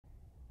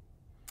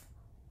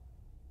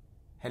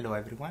Hello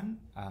everyone,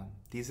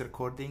 this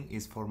recording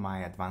is for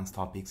my Advanced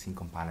Topics in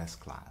Compilers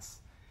class.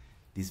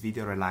 This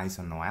video relies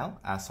on NOELLE,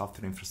 a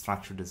software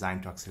infrastructure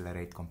designed to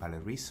accelerate compiler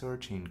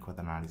research in code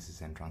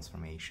analysis and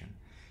transformation.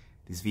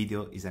 This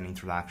video is an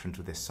introduction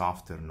to the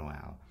software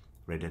NOELLE,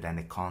 rather than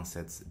the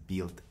concepts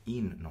built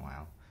in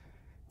NOELLE.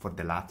 For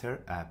the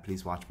latter,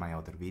 please watch my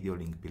other video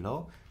linked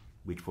below,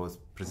 which was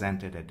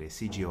presented at the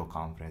CGO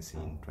conference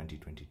in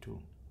 2022.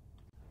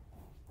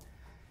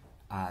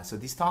 So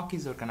this talk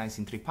is organized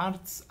in three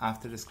parts.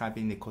 After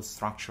describing the code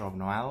structure of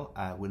NOELLE,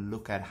 we'll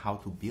look at how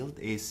to build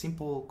a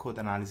simple code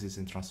analysis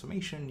and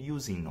transformation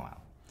using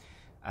NOELLE.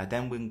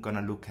 Then we're going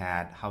to look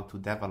at how to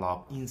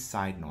develop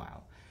inside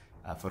NOELLE.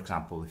 For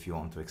example, if you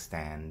want to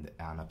extend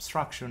an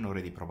abstraction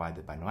already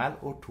provided by NOELLE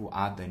or to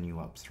add a new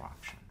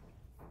abstraction.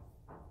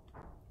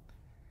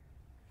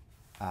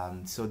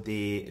 So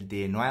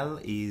the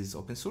NOELLE is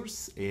open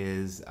source,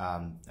 is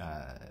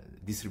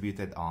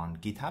distributed on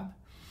GitHub.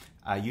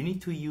 You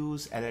need to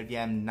use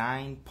LLVM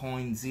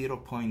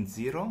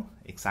 9.0.0,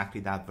 exactly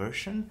that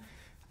version.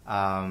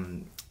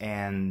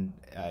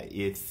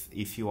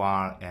 If you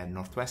are at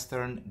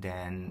Northwestern,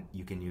 then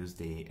you can use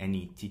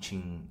any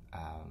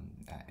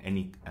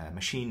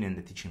machine in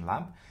the teaching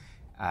lab,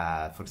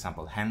 for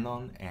example,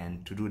 hand-on.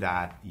 And to do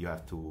that, you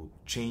have to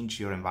change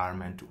your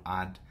environment to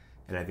add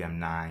LLVM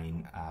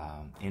 9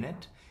 in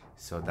it.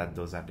 So that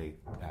those are the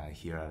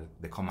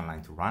command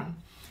line to run.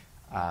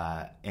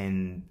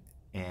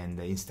 And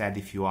instead,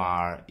 if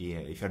you're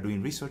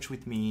doing research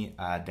with me,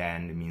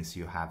 then it means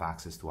you have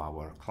access to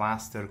our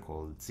cluster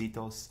called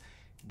Zitos.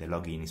 The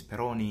login is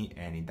Peroni,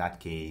 and in that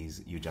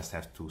case, you just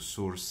have to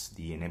source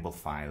the enable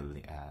file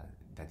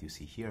that you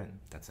see here,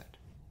 and that's it.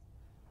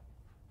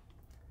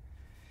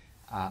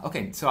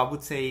 Okay, so I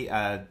would say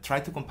try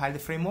to compile the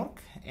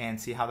framework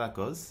and see how that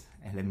goes,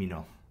 and let me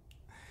know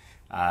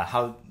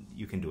how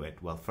you can do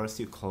it. Well, first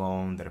you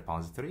clone the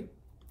repository.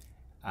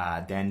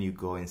 Then you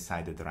go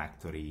inside the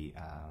directory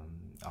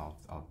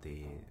of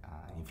the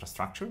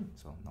infrastructure,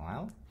 so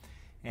NOELLE,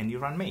 and you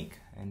run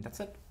make, and that's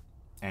it.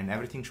 And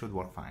everything should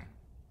work fine.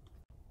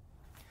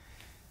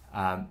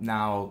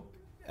 Now,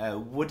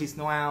 what is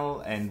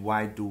NOELLE and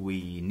why do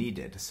we need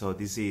it? So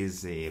this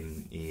is a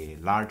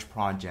large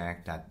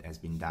project that has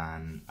been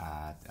done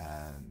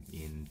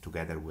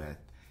together with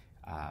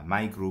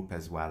my group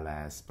as well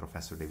as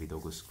Professor David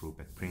August's group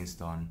at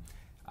Princeton.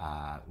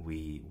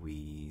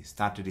 We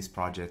started this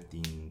project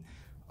in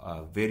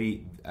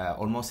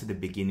almost at the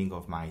beginning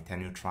of my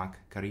tenure track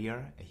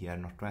career here at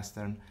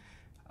Northwestern,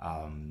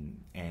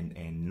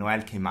 and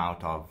NOELLE came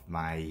out of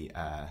my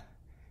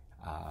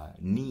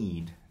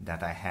need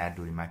that I had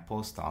during my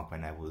postdoc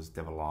when I was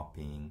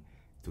developing,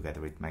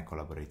 together with my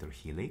collaborator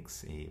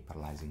Helix, a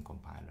parallelizing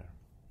compiler.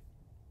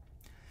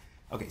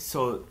 Okay,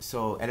 so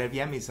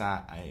LLVM is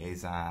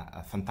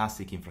a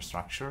fantastic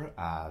infrastructure.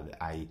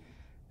 I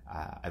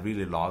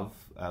really love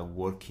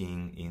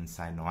working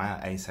inside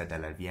NOELLE, inside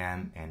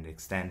LLVM, and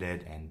extend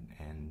it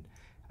and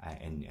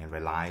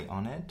rely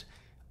on it.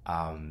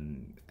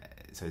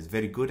 So it's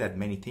very good at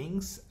many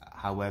things.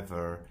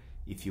 However,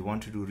 if you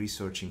want to do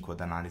research in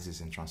code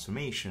analysis and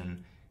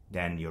transformation,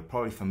 then you're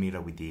probably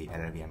familiar with the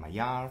LLVM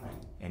IR,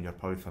 and you're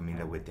probably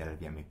familiar with the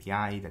LLVM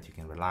API that you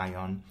can rely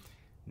on.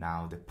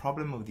 Now, the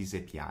problem of this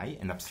API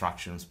and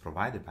abstractions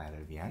provided by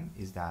LLVM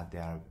is that they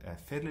are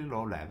fairly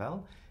low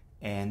level,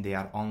 and they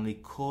are only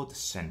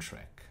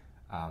code-centric.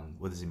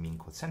 What does it mean,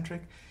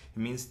 code-centric? It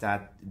means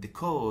that the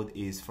code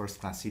is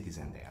first-class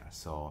citizen there.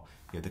 So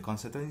you have the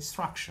concept of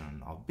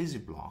instruction, of busy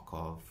block,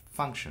 of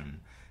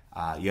function.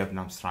 You have an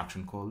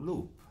abstraction called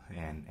loop,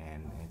 and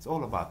it's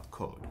all about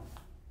code,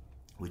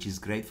 which is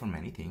great for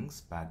many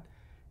things, but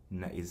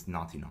is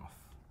not enough.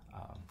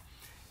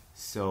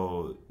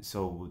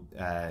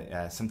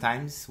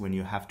 Sometimes when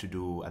you have to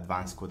do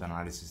advanced code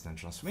analysis and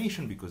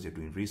transformation because you're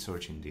doing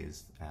research in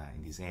this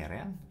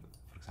area,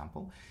 for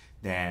example,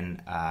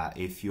 then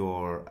if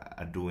you're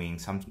doing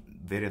some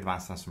very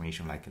advanced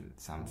transformation, like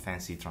some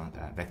fancy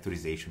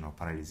vectorization or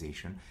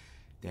parallelization,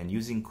 then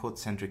using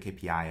code-centric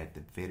API at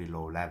the very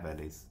low level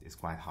is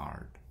quite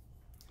hard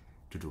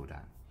to do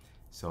that.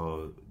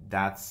 So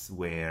that's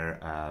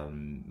where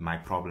my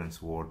problems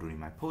were during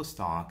my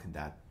postdoc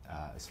that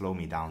slowed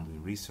me down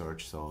doing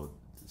research. So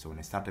when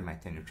I started my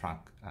tenure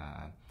track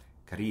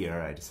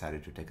career, I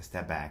decided to take a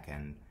step back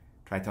and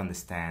try to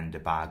understand the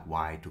bug,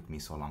 why it took me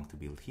so long to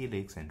build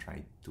Helix, and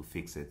try to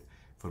fix it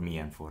for me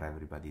and for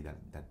everybody that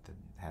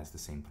has the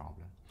same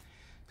problem.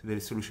 So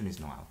the solution is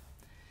NOELLE.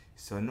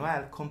 So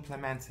NOELLE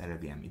complements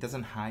LLVM. It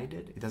doesn't hide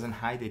it. It doesn't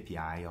hide the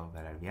API of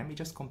LLVM. It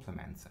just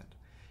complements it.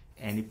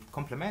 And it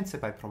complements it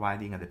by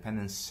providing a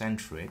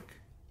dependence-centric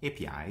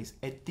APIs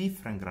at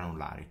different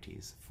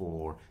granularities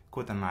for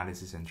code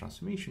analysis and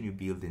transformation you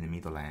build in the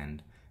middle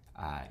end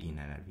in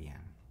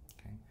LLVM.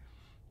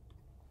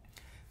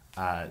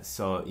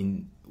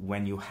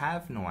 When you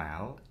have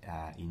NOELLE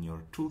in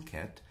your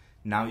toolkit,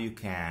 now you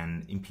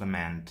can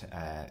implement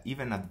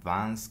even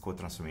advanced code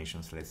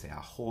transformations, let's say a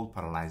whole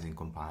parallelizing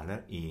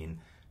compiler in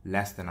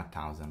less than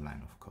 1,000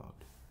 lines of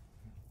code.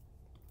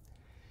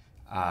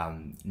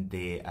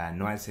 The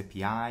NOELLE's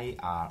API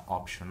are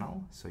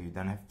optional, so you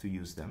don't have to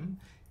use them,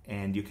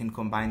 and you can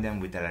combine them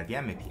with the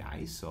LLVM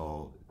API.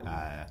 So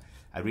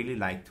I really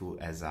like to,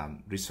 as a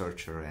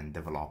researcher and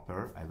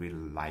developer, I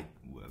really like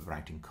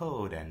writing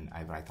code, and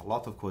I write a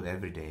lot of code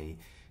every day,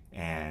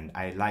 and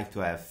I like to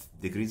have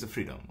degrees of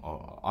freedom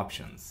or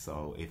options.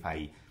 So if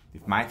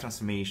my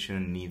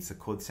transformation needs a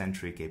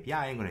code-centric API,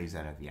 I'm going to use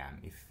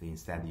LLVM. If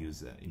instead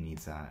it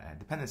needs a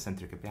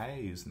dependent-centric API, I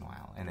use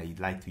NOELLE, and I'd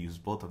like to use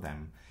both of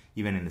them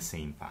even in the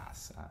same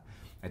pass.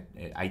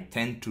 I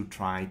tend to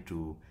try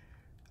to,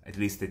 at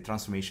least the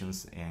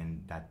transformations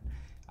and that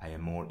I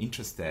am more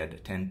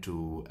interested, tend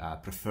to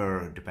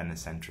prefer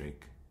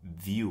dependent-centric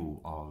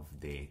view of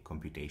the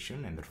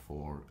computation, and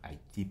therefore I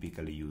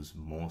typically use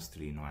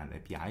mostly NOELLE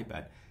API,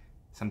 but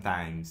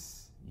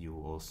sometimes you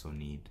also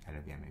need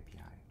LLVM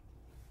API.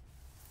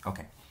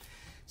 Okay,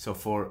 so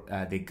for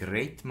the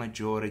great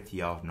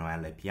majority of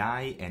NOELLE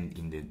API, and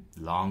in the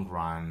long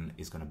run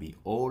is going to be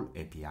all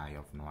API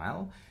of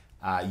NOELLE,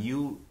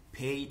 you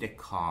pay the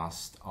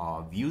cost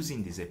of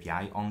using this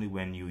API only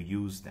when you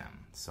use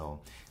them.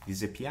 So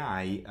this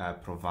API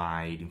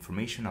provide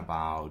information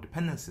about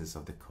dependencies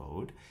of the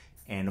code,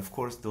 and of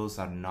course those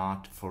are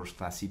not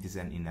first-class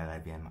citizen in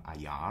LLVM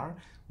IR,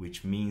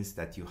 which means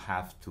that you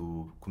have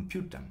to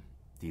compute them,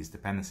 these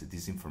dependencies,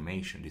 this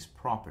information, these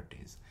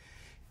properties,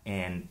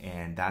 and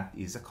that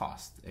is a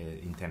cost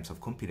in terms of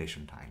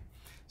compilation time.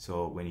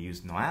 So when you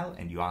use NOELLE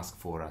and you ask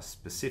for a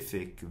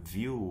specific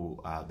view,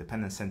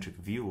 dependent-centric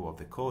view of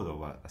the code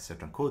of a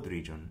certain code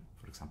region,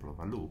 for example, of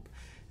a loop,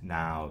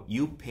 now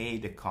you pay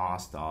the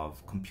cost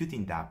of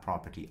computing that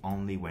property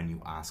only when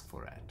you ask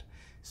for it.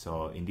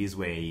 So in this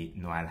way,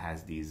 NOELLE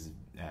has this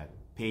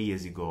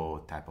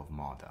pay-as-you-go type of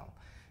model.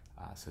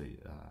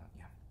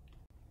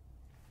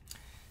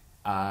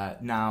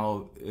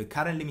 Now,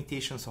 current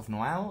limitations of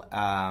NOELLE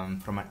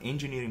from an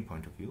engineering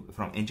point of view,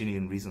 from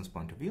engineering reasons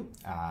point of view,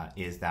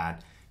 is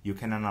that you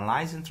can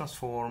analyze and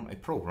transform a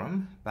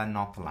program, but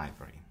not a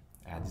library.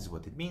 This is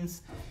what it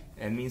means.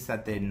 It means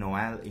that the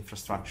NOELLE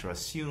infrastructure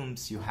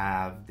assumes you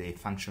have the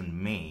function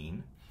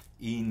main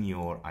in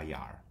your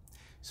IR.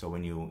 So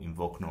when you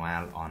invoke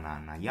NOELLE on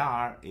an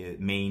IR,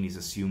 main is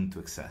assumed to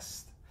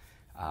exist.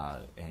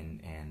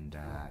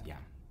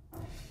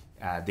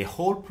 The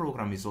whole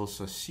program is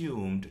also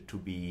assumed to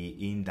be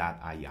in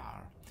that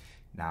IR.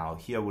 Now,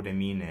 here what I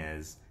mean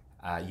is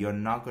you're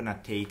not going to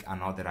take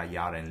another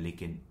IR and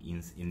link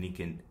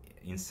it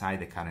inside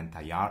the current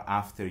IR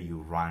after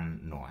you run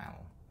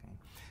NOELLE. Okay?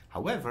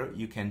 However,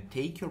 you can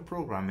take your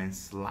program and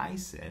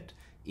slice it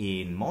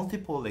in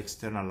multiple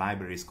external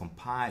libraries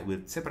compiled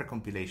with separate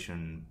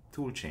compilation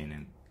toolchain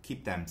and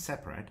keep them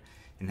separate,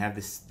 and have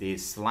the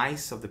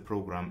slice of the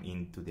program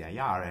into the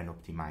IR and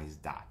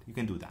optimize that. You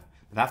can do that.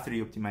 But after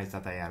you optimize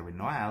that IR with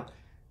NOELLE,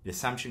 the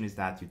assumption is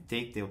that you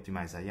take the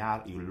optimized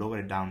IR, you lower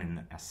it down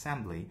in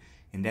assembly,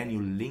 and then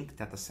you link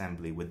that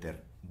assembly with the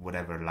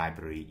whatever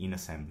library in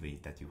assembly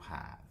that you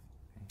have.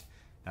 Okay?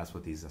 That's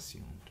what is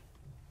assumed.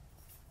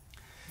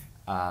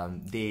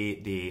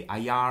 The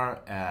IR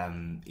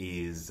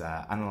is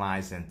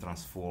analyzed and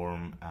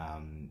transformed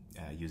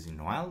using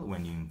NOELLE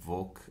when you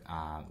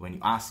when you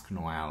ask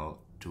NOELLE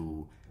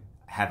to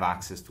have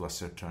access to a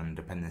certain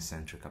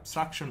dependent-centric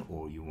abstraction,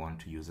 or you want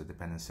to use a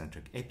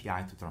dependent-centric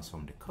API to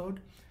transform the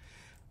code.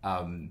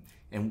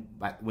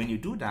 But when you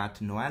do that,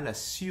 NOELLE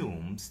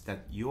assumes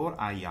that your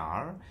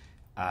IR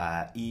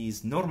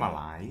is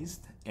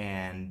normalized,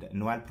 and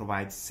NOELLE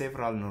provides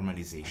several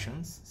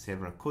normalizations,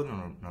 several code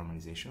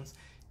normalizations.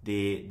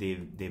 The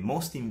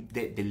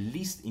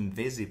least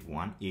invasive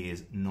one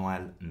is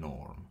NOELLE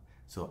norm.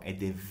 So at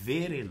the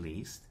very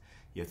least,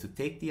 you have to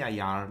take the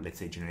IR, let's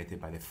say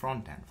generated by the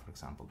front end, for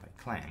example, by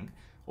Clang,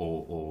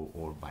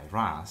 or by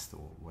Rust,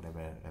 or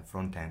whatever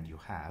front end you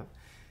have.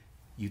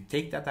 You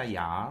take that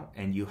IR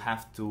and you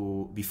have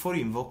to, before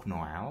you invoke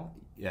NOELLE,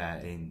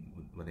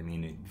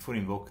 before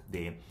you invoke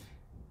the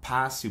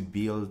pass you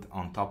build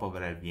on top of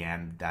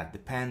LLVM that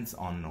depends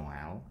on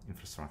NOELLE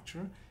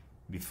infrastructure,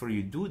 before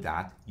you do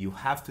that, you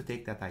have to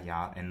take that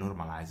IR and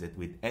normalize it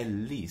with at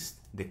least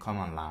the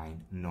command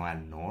line NOELLE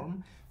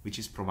norm, which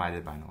is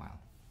provided by NOELLE.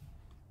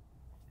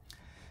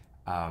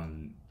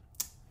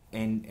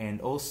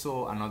 And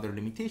also another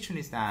limitation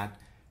is that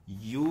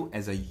you,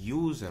 as a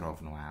user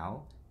of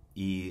NOELLE,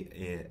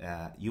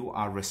 you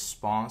are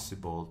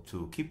responsible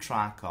to keep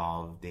track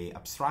of the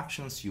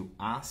abstractions you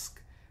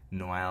ask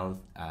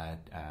NOELLE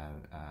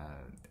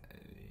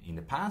in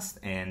the past,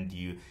 and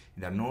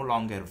they're no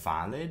longer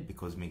valid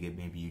because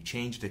maybe you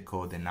change the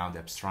code and now the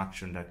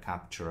abstraction that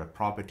capture a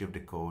property of the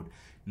code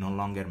no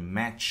longer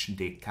match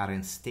the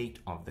current state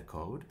of the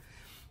code.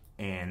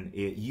 And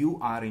you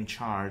are in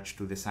charge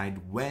to decide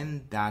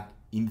when that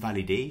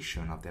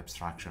invalidation of the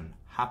abstraction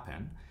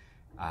happen,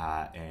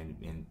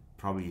 and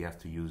probably you have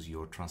to use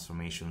your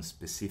transformation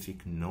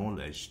specific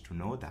knowledge to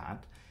know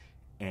that.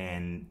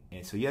 And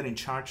so you're in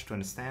charge to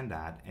understand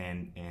that,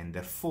 and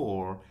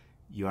therefore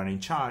you are in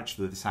charge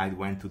to decide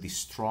when to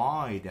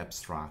destroy the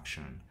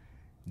abstraction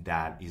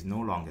that is no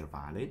longer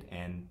valid,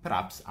 and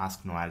perhaps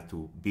ask Noelle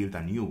to build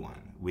a new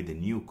one with the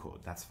new code.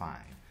 That's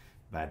fine.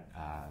 But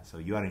so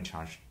you are in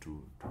charge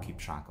to keep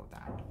track of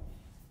that.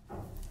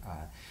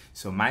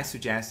 So my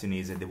suggestion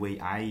is that the way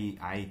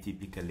I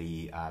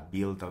typically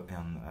build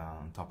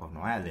on top of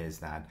Noelle is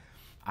that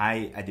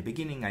at the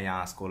beginning I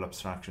ask all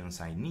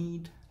abstractions I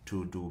need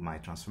to do my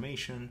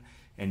transformation,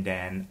 and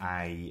then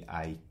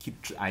I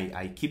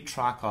keep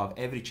track of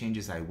every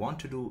changes I want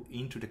to do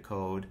into the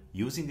code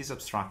using these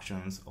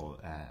abstractions, or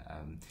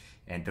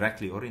and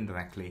directly or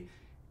indirectly.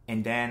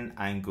 And then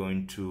I'm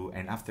going to,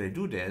 and after I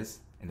do this,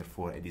 and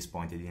therefore at this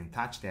point I didn't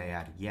touch the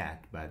IR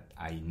yet, but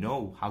I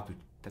know how to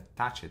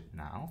touch it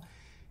now.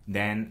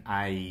 Then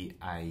I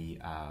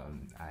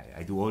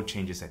do all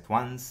changes at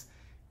once,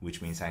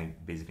 which means I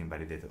basically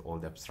invalidated all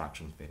the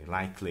abstractions very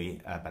likely,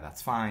 but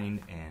that's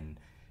fine. And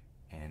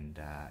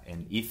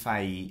if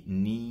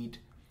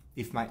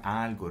if my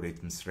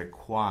algorithms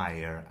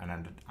require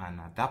an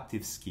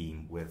adaptive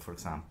scheme where, for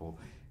example,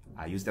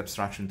 I use the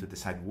abstraction to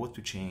decide what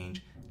to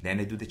change, then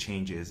I do the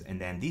changes,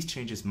 and then these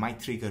changes might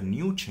trigger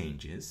new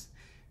changes,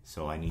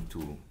 so I need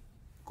to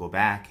go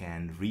back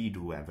and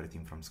redo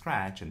everything from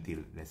scratch until,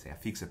 let's say, a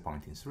fixed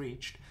point is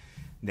reached,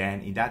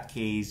 then in that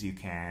case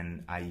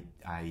I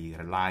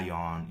rely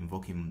on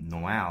invoking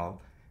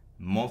Noelle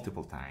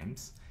multiple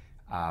times,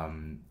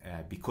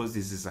 because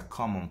this is a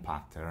common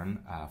pattern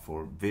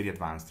for very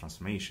advanced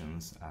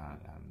transformations.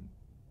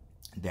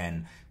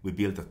 Then we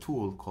build a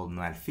tool called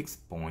Noelle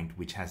fixed point,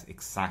 which has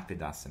exactly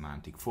that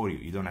semantic for you.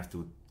 You don't have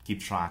to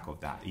keep track of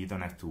that. You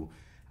don't have to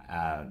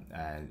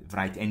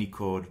write any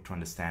code to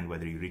understand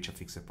whether you reach a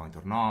fixed point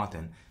or not,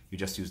 and you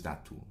just use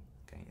that tool.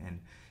 Okay,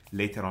 and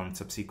later on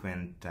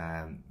subsequent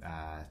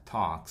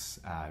talks,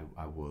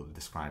 I will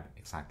describe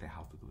exactly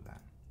how to do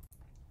that.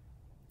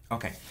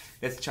 Okay,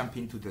 let's jump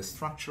into the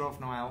structure of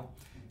Noelle.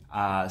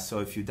 So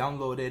if you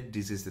download it,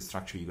 this is the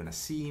structure you're gonna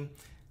see,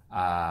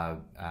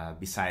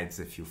 besides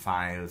a few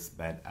files,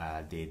 but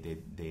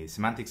the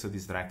semantics of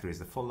this directory is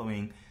the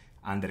following.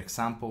 Under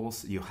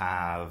examples, you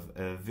have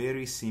a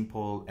very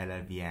simple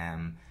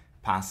LLVM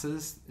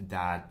passes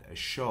that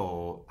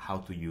show how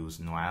to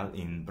use Noelle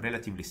in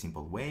relatively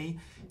simple way.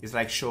 It's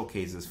like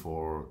showcases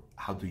for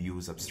how to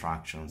use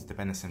abstractions,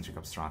 dependent-centric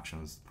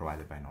abstractions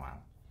provided by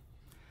Noelle.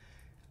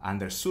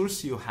 Under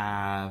source, you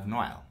have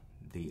Noelle.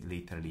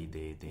 Literally,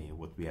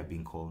 what we have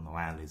been called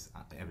Noelle is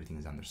everything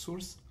is under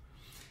source.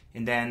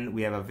 And then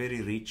we have a very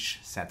rich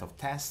set of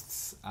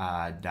tests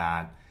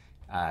that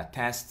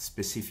test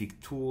specific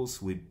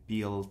tools we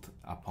built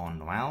upon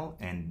Noelle,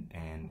 and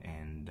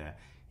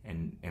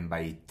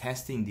by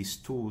testing these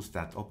tools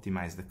that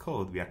optimize the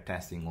code, we are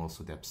testing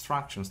also the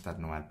abstractions that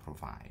Noelle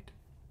provide.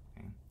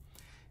 Okay?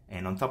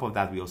 And on top of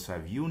that, we also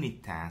have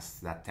unit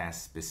tests that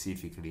test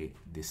specifically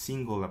the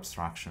single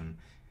abstraction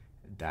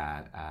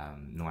that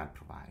Noelle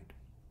provide.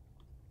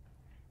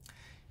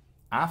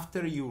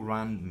 After you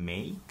run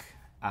make,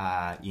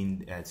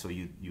 so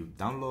you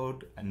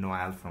download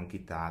Noelle from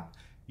GitHub,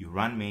 you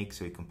run make,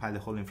 so you compile the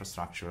whole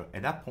infrastructure.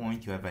 At that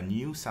point, you have a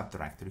new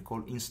subdirectory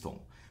called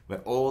install, where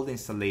all the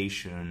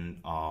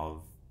installation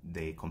of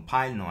the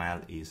compiled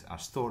Noelle are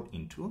stored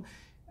into,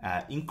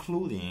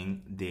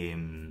 including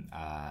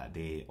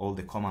all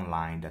the command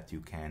line that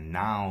you can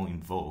now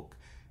invoke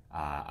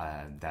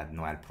that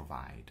Noelle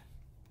provide.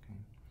 Okay.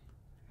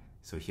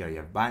 So here you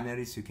have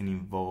binaries you can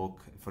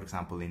invoke. For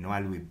example, in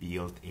Noelle we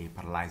built a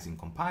parallelizing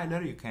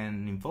compiler. You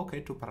can invoke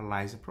it to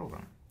parallelize a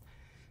program.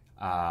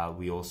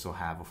 We also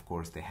have, of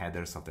course, the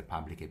headers of the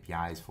public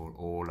APIs for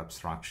all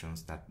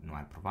abstractions that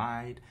Noelle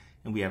provide,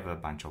 and we have a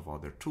bunch of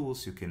other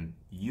tools you can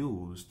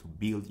use to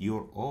build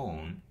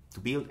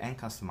and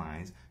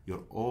customize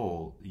your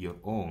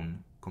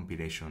own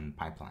compilation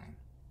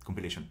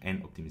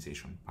and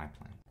optimization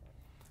pipeline.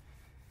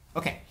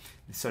 Okay,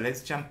 so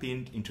let's jump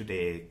into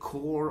the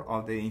core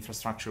of the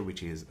infrastructure,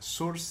 which is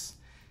source.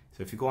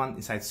 So if you go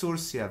inside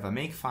source, you have a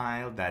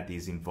makefile that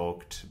is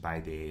invoked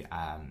by the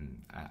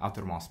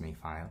outermost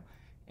makefile,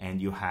 and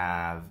you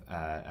have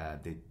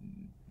the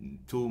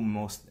two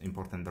most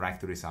important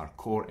directories are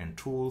core and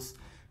tools.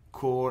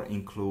 Core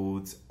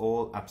includes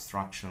all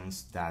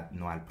abstractions that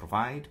Noelle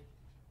provide,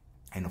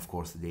 and of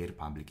course their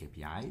public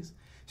APIs.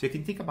 So you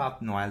can think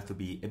about Noelle to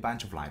be a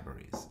bunch of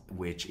libraries,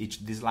 which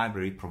this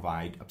library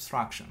provide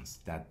abstractions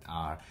that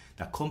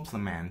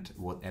complement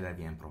what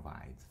LLVM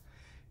provides.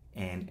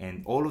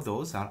 And all of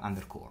those are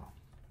under core.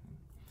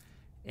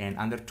 And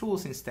under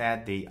tools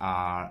instead, there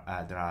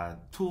are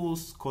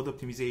tools, code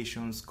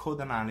optimizations, code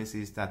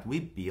analysis that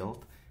we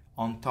built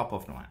on top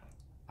of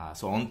Noelle.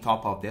 So on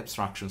top of the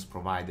abstractions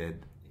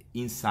provided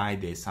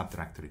inside the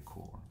subdirectory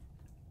core.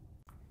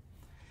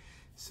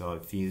 So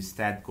if you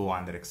instead go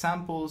under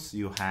examples,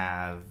 you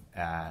have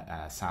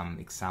some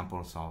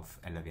examples of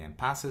LLVM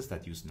passes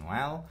that use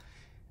Noelle.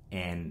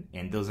 And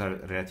those are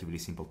relatively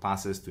simple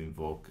passes to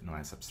invoke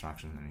Noelle's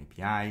abstraction and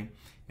API.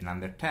 And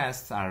under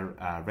tests are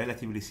a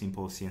relatively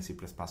simple C and C++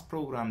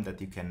 program that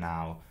you can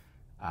now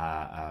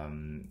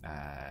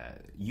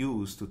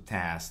use to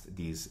test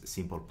these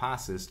simple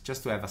passes,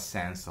 just to have a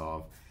sense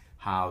of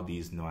how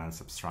these NOELLE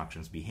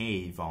abstractions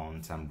behave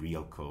on some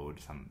real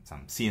code, some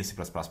C and C++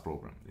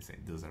 program. They say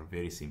those are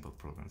very simple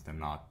programs. They're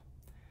not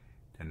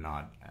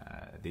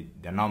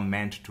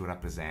meant to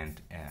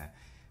represent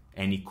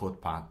any code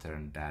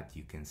pattern that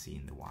you can see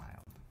in the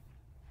wild.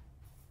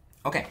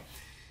 Okay,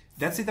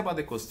 that's it about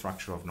the code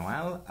structure of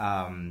NOELLE.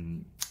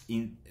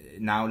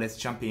 Now let's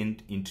jump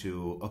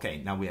into,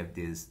 okay, now we have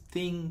this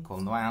thing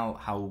called NOELLE.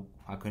 How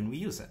can we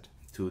use it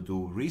to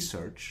do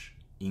research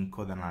in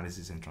code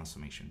analysis and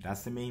transformation?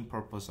 That's the main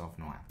purpose of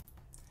NOELLE.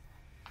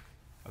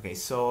 Okay,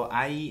 so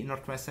in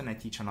Northwestern, I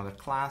teach another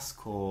class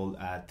called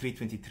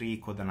 323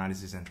 Code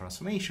Analysis and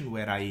Transformation,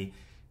 where I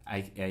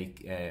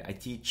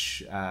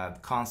teach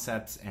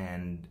concepts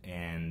and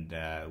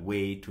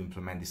way to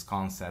implement these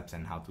concepts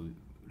and how to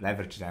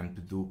leverage them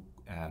to do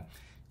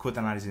code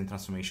analysis and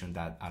transformation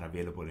that are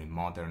available in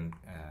modern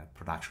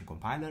production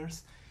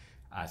compilers.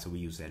 So we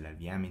use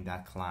LLVM in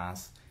that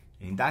class.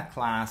 In that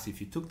class, if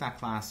you took that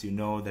class, you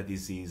know that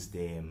this is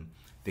the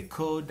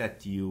code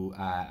that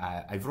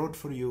I wrote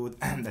for you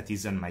that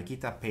is on my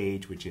GitHub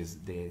page, which is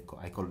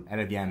I call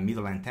LLVM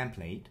middle line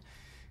template,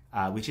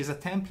 which is a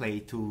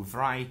template to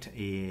write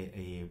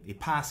a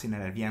pass in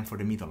LLVM for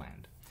the middle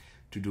end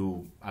to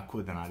do a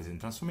code analysis and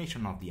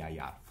transformation of the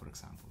IR, for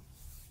example.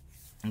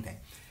 Okay,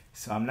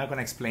 so I'm not going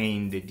to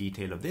explain the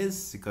detail of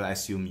this because I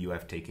assume you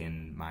have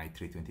taken my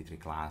 323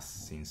 class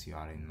since you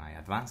are in my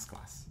advanced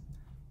class.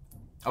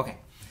 Okay.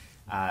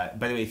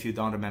 By the way, if you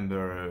don't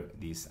remember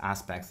these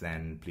aspects,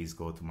 then please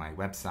go to my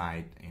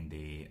website in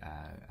the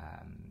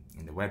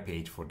web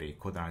page for the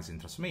code analysis and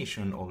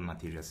transformation. All the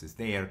materials is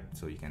there,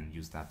 so you can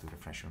use that to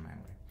refresh your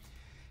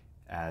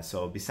memory.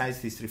 So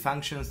besides these three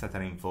functions that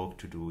are invoked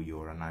to do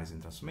your analysis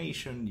and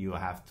transformation, you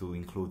have to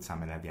include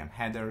some LLVM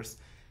headers,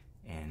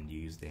 and you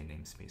use the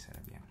namespace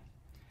LLVM.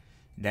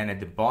 Then at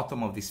the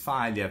bottom of this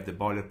file, you have the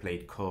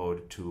boilerplate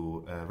code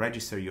to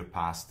register your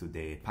pass to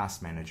the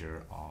pass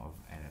manager of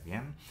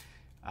LLVM.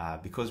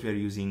 Because we are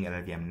using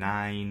LLVM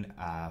 9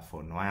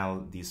 for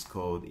NOELLE, this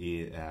code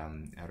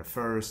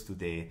refers to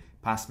the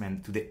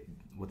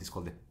what is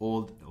called the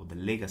old or the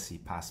legacy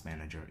pass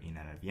manager in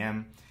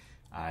LLVM.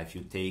 If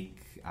you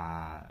take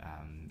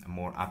a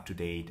more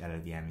up-to-date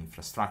LLVM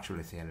infrastructure,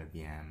 let's say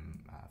LLVM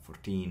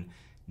 14,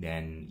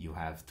 then you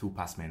have two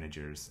pass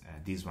managers.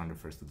 This one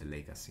refers to the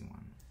legacy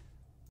one.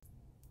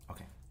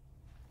 Okay,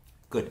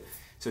 good.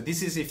 So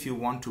this is if you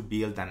want to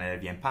build an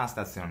LLVM pass,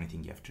 that's the only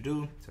thing you have to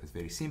do. So it's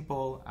very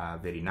simple,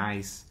 very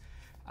nice.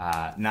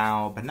 But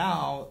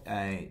now,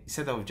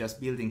 instead of just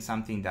building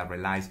something that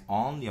relies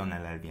only on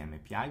LLVM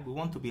API, we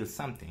want to build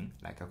something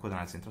like a code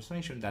analysis and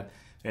transformation that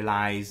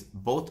relies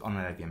both on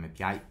LLVM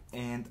API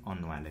and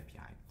on NOELLE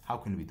API. How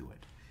can we do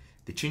it?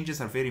 The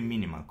changes are very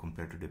minimal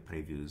compared to the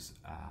previous,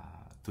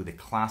 to the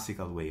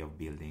classical way of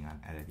building an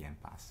LLVM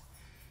pass.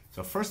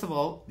 So first of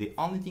all, the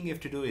only thing you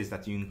have to do is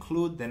that you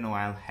include the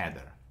NOELLE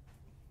header.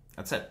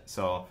 That's it.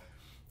 So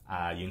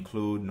you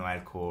include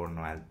NOELLE core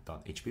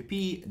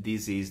noelle.hpp.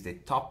 This is the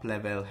top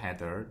level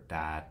header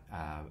that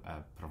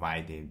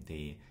provide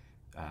the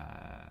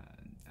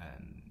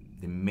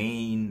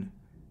main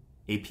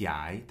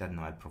API that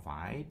NOELLE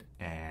provide,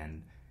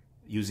 and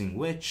using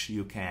which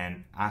you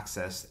can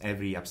access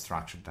every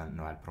abstraction that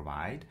NOELLE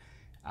provide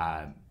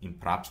in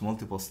perhaps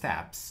multiple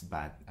steps,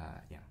 but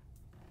yeah,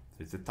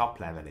 so it's the top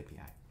level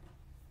API.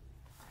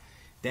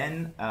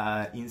 Then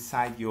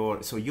inside your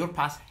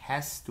pass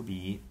has to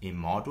be a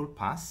module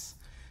pass,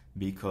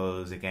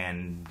 because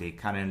again, the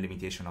current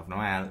limitation of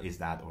NOELLE is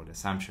that, or the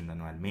assumption that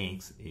NOELLE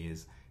makes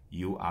is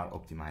you are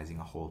optimizing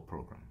a whole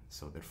program.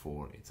 So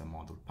therefore it's a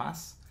module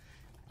pass.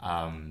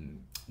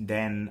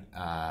 Then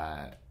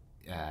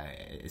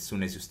as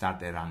soon as you start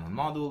the run on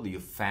module,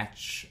 you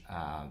fetch,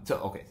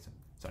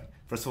 sorry.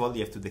 First of all, you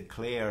have to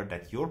declare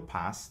that your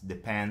pass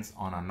depends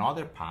on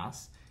another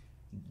pass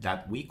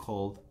that we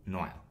called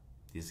NOELLE.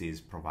 This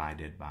is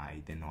provided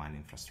by the NOELLE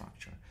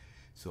infrastructure.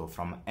 So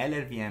from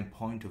LLVM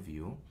point of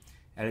view,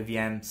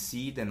 LLVM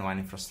see the NOELLE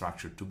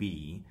infrastructure to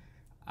be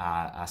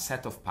a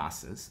set of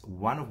passes,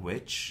 one of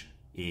which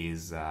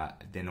is the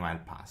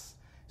NOELLE pass.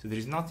 So there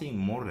is nothing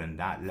more than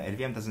that.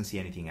 LLVM doesn't see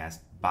anything else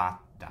but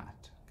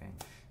that. Okay?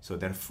 So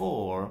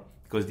therefore,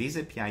 because this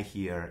API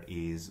here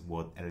is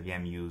what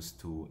LLVM uses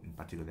to, in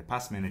particular the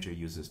pass manager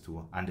uses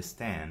to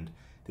understand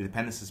the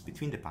dependencies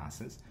between the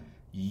passes,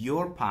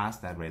 your pass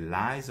that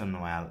relies on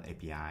NOELLE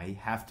API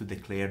have to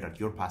declare that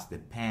your pass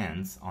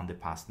depends on the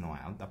pass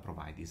NOELLE that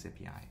provide this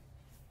API.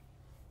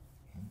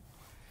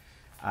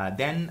 Okay.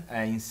 Then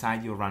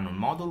inside your run on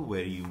model,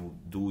 where you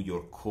do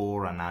your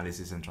core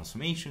analysis and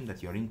transformation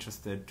that you're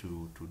interested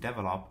to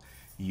develop,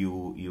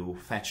 you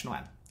fetch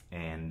NOELLE.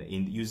 And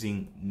in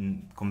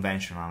using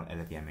conventional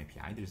LLVM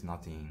API, there's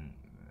nothing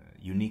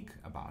unique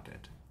about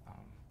it.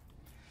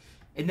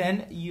 And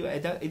then you,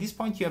 at this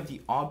point, you have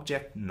the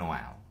object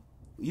NOELLE.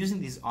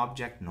 Using this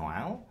object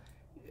NOELLE,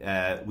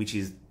 which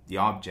is the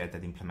object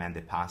that implement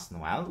the pass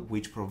NOELLE,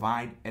 which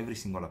provide every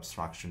single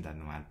abstraction that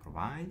NOELLE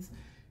provides.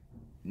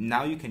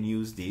 Now you can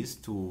use this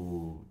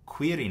to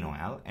query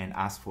NOELLE and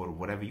ask for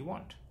whatever you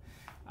want.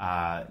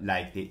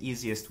 like the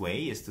easiest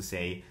way is to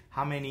say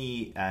how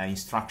many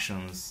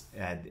instructions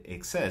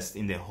exist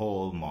in the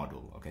whole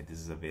module. Okay, this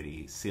is a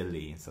very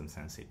silly, in some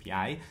sense,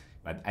 API,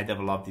 but I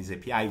developed this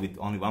API with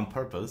only one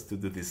purpose, to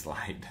do this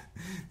slide,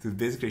 to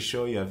basically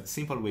show you a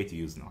simple way to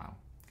use NOELLE.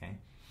 Okay,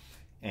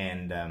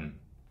 and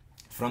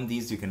from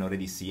this you can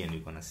already see, and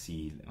you're gonna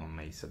see on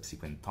my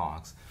subsequent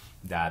talks,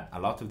 that a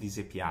lot of these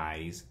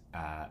APIs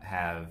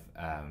have,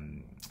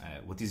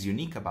 what is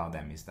unique about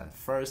them is that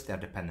first they're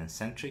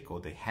dependent-centric,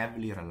 or they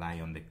heavily rely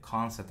on the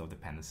concept of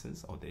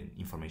dependencies, or the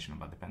information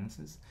about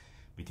dependencies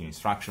between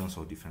instructions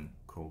or different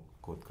code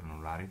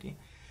granularity.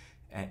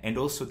 And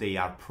also they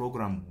are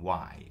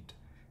program-wide.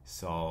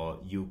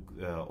 So you,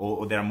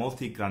 or they are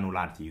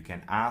multi-granularity. You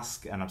can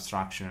ask an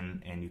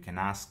abstraction, and you can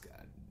ask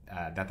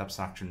that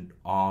abstraction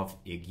of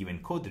a given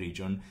code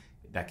region.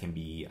 That can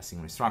be a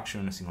single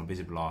instruction, a single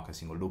basic block, a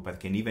single loop, but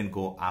can even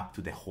go up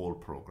to the whole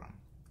program.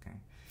 Okay,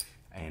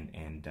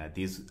 and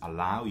these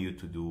allow you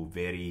to do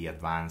very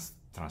advanced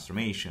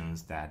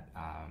transformations that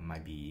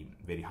might be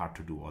very hard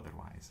to do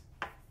otherwise.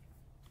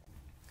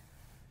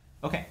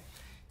 Okay,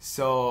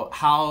 so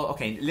how?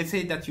 Okay, let's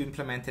say that you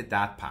implemented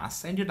that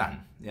pass and you're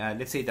done.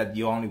 Let's say that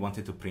you only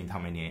wanted to print how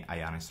many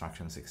IR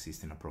instructions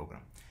exist in a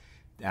program.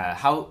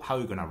 How are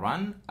you gonna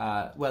run?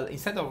 Well,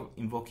 instead of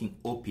invoking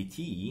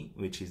OPT,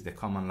 which is the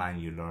command line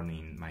you learn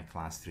in my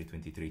class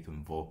 323 to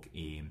invoke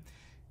a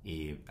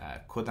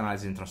code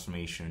analysis and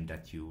transformation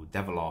that you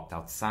developed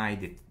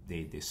outside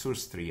the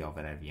source tree of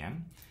an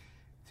LLVM.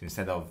 So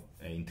instead of,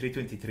 in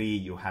 323,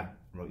 you have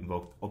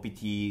invoked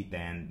OPT,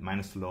 then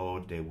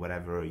 -load,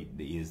 whatever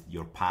is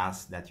your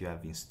pass that you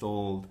have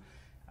installed,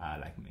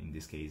 like in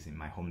this case, in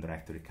my home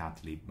directory,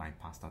 catlib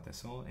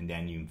mypass.so, and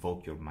then you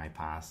invoke your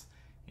mypass,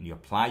 and you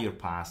apply your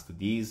pass to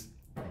this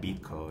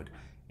bit code,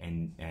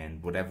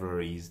 and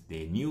whatever is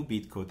the new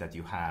bit code that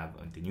you have,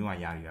 the new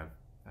IR you have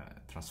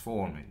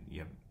transformed and you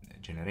have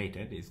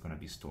generated, is going to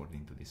be stored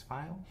into this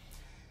file.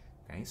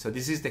 Okay, so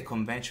this is the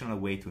conventional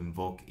way to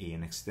invoke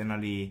an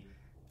externally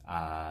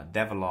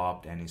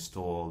developed and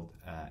installed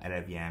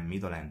LLVM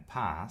middle-end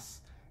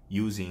pass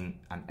using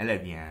an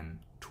LLVM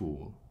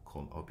tool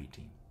called OPT.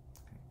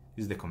 Okay,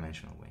 this is the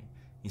conventional way.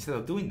 Instead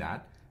of doing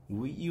that,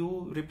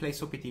 you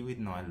replace OPT with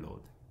NOELLE.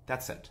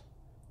 That's it.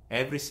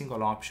 Every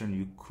single option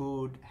you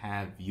could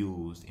have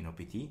used in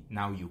OPT,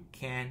 now you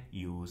can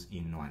use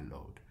in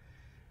NOELLE.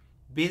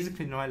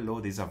 Basically,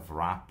 NOELLE is a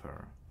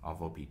wrapper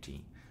of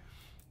OPT.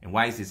 And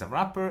why is this a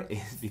wrapper?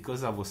 It's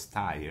because I was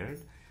tired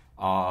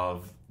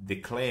of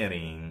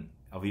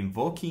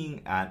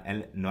invoking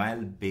a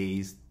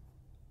NOELLE-based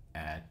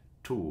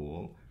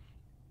tool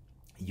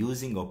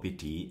using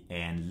OPT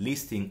and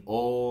listing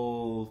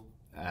all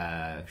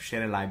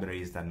shared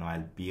libraries that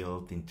NOELLE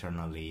built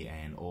internally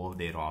and all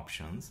their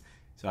options.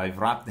 So I've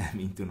wrapped them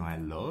into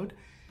NOELLE,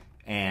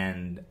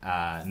 and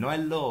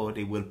NOELLE,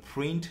 it will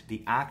print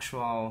the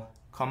actual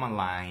command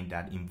line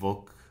that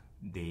invoke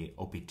the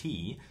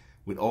OPT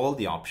with all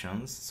the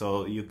options,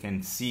 so you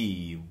can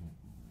see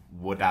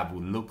what that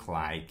would look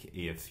like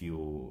if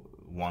you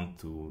want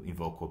to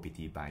invoke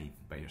OPT by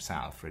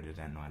yourself rather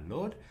than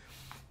NOELLE.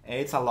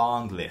 It's a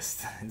long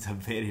list. It's a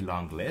very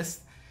long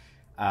list.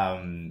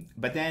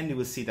 But then you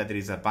will see that there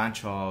is a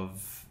bunch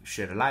of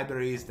shared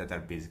libraries that are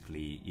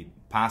basically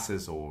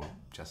passes or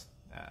just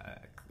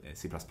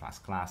C++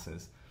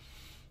 classes.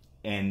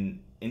 And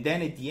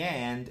then at the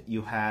end,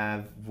 you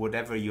have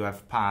whatever you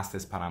have passed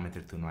as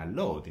parameter to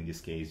NOELLE. In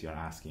this case, you're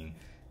asking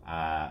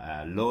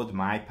load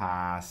my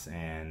pass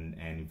and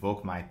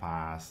invoke my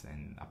pass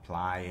and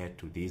apply it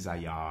to this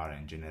IR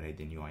and generate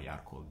the new IR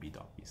called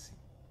b.bc.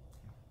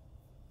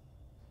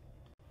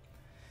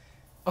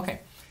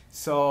 Okay,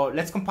 so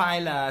let's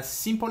compile a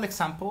simple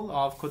example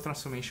of code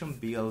transformation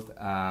built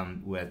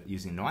with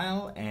using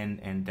NOELLE,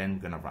 and then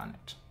we're gonna run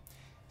it.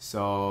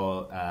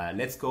 So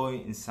let's go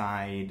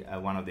inside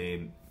one of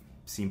the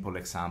simple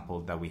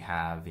examples that we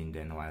have in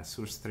the NOELLE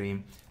source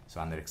stream. So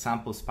under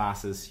examples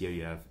passes,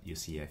 here you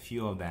see a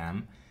few of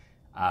them.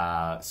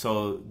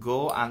 So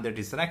go under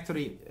this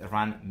directory,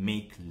 run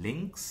make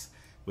links.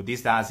 What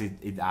this does,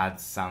 it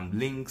adds some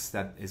links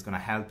that is going to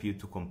help you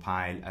to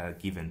compile a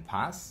given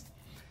pass.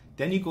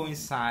 Then you go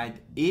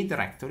inside a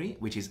directory,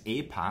 which is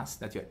a pass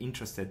that you're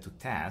interested to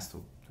test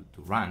or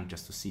to run,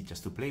 just to see,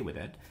 just to play with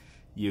it.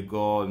 You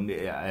go,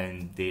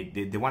 and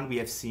the one we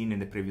have seen in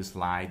the previous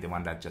slide, the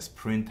one that just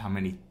print how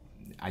many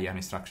IR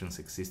instructions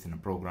exist in a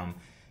program,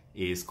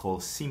 is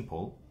called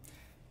simple.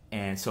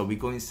 And so we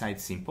go inside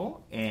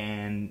simple,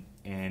 and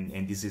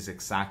this is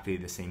exactly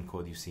the same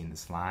code you see in the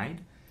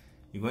slide.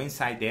 You go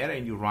inside there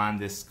and you run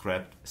the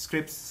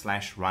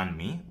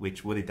script/runme,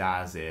 which what it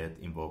does, it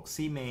invokes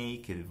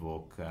cmake, it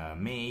invokes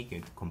make,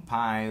 it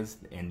compiles,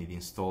 and it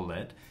installs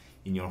it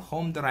in your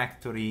home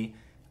directory,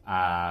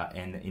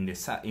 and in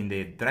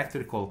the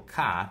directory called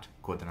cat,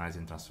 code analysis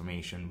and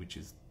transformation, which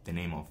is the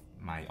name of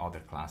my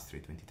other class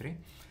 323.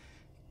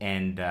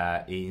 And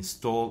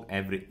install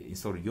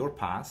your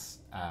pass,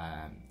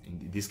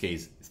 in this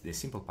case the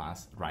simple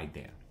pass, right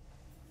there.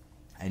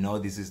 I know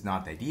this is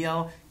not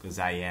ideal because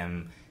I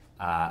am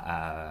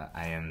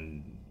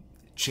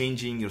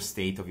changing your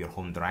state of your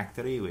home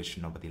directory, which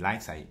nobody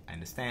likes, I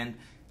understand.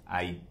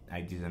 I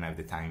didn't have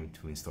the time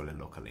to install it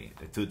locally.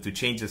 To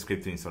change the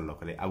script to install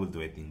locally, I will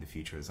do it in the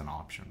future as an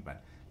option,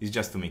 but it's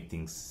just to make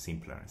things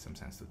simpler in some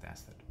sense to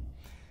test it.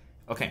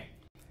 Okay,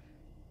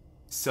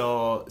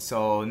 so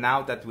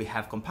now that we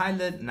have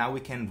compiled it, now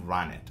we can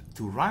run it.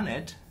 To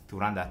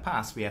run that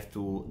pass, we have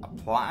to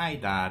apply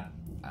that,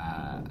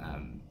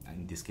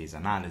 in this case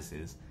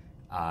analysis,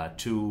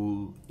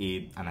 to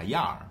an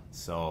IR.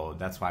 So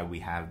that's why we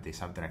have the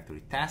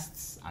subdirectory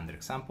tests under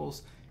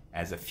examples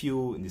as a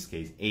few, in this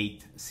case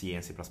 8 C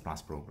and C++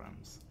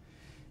 programs.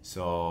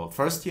 So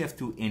first you have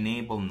to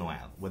enable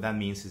NOELLE. What that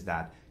means is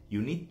that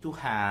you need to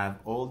have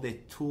all the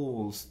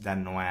tools that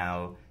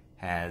NOELLE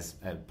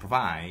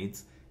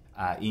provides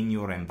in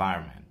your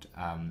environment.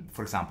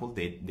 For example,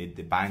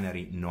 the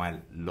binary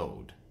NOELLE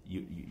load.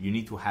 You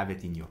need to have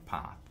it in your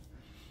path.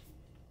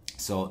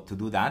 So to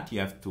do that, you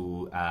have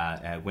to,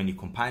 when you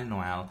compile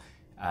NOELLE,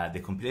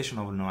 the compilation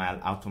of NOELLE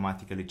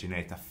automatically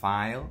generates a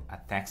file, a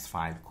text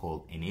file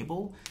called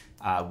enable,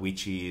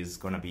 which is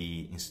going to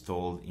be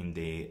installed in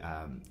the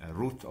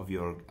root of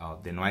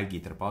the NOELLE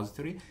Git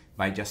repository.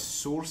 By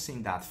just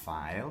sourcing that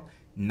file,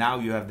 now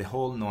you have the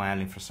whole NOELLE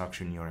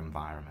infrastructure in your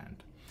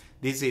environment.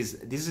 This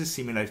is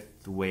similar to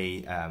the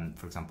way,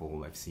 for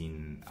example, I've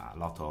seen a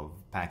lot of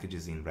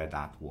packages in Red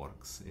Hat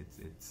works.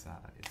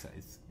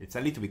 It's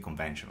a little bit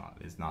conventional.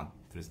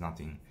 There's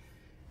nothing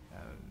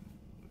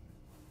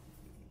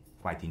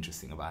quite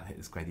interesting about it.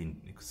 It's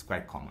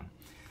quite common.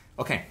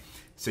 Okay,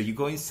 so you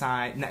go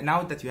inside.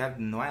 Now that you have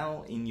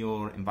NOELLE in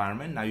your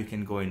environment, now you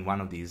can go in one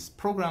of these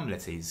programs.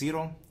 Let's say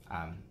 0.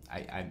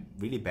 I'm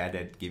really bad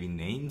at giving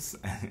names,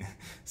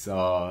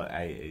 so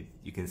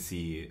you can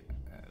see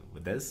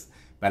with this.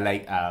 But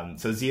like,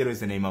 so 0 is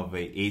the name of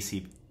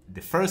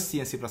the first C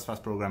and C++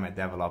 program I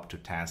developed to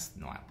test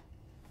NOELLE.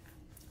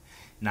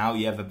 Now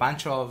you have a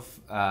bunch of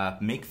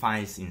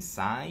makefiles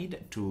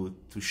inside to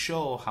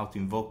show how to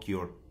invoke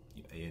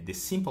the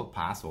simple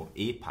pass or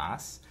a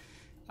pass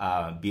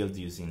built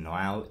using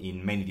NOELLE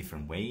in many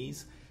different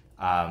ways.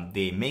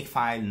 The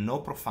makefile no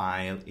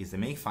profile is the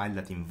makefile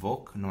that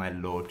invoke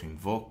NOELLE load to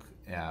invoke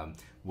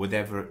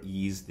whatever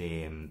is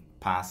the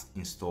pass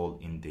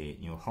installed in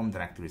your home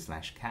directory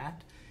 /cat.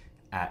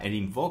 And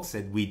invokes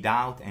it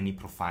without any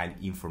profile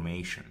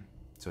information.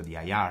 So the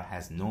IR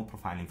has no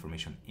profile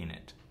information in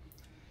it.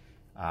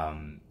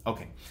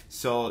 Okay,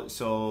 so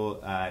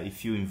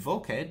if you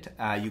invoke it,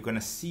 you're gonna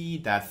see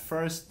that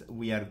first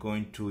we are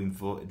going to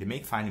invoke the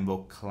makefile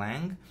invoke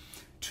clang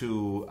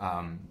to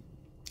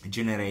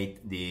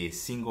generate the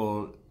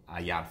single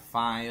IR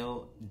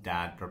file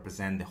that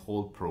represent the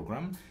whole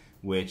program,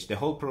 which the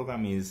whole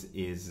program is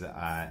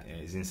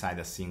inside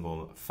a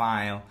single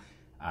file,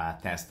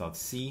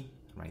 test.c.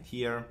 right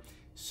here.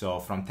 So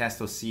from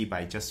test.c,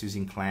 by just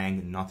using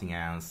clang, nothing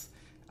else,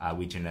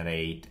 we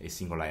generate a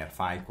single IR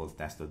file called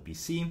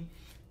test.bc.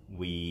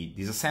 We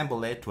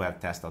disassemble it to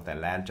have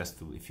test.ll,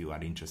 just if you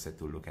are interested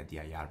to look at the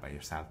IR by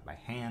yourself by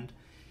hand.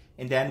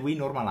 And then we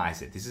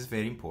normalize it. This is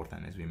very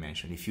important, as we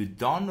mentioned. If you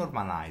don't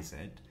normalize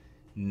it,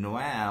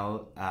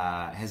 NOELLE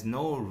has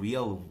no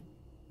real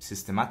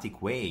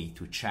systematic way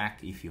to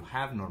check if you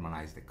have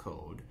normalized the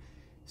code.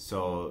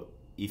 So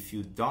if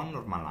you don't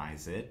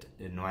normalize it,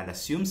 NOELLE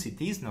assumes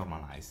it is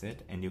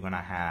normalized, and you're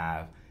gonna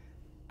have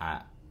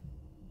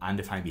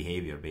undefined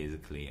behavior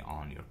basically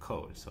on your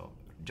code. So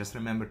just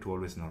remember to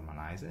always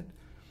normalize it.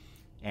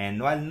 And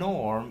NOELLE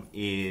norm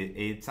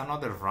it's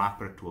another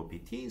wrapper to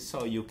OPT,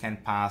 so you can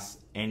pass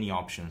any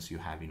options you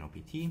have in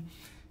OPT.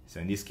 So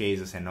in this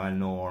case, I say NOELLE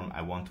norm,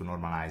 I want to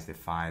normalize the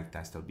file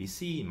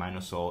test.bc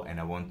 -o, and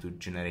I want to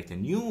generate a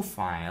new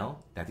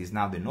file that is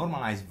now the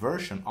normalized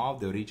version of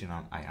the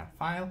original IR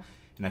file,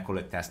 and I call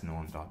it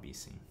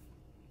test.norm.bc.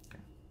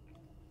 Okay.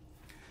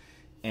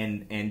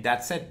 And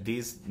that's it.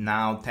 This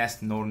now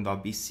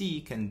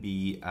test.norm.bc can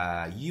be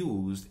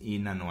used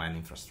in a NOELLE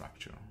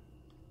infrastructure.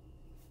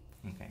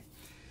 Okay.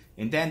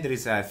 And then there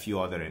is a few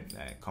other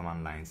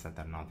command lines that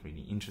are not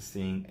really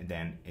interesting. And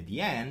then at the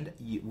end,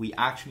 we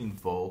actually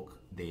invoke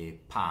the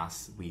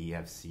pass we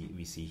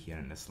see here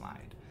in the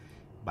slide.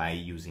 By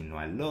using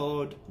NOELLE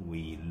load,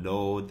 we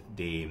load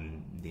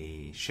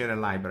the shared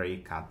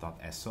library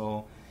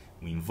cat.so,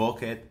 we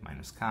invoke it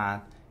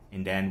 -cat,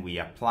 and then we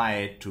apply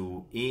it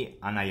to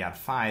an IR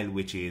file,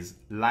 which is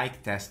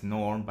like test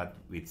norm, but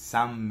with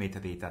some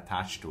metadata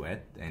attached to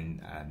it. And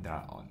there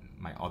are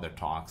my other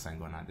talks, I'm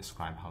gonna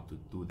describe how to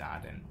do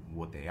that and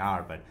what they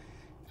are. But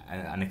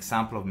an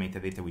example of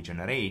metadata we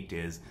generate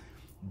is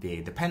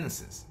the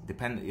dependencies.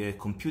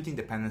 Computing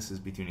dependencies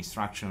between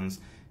instructions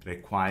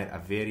require a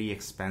very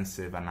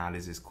expensive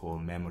analysis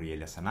called memory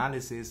alias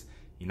analysis.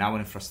 In our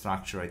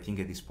infrastructure, I think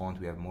at this point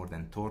we have more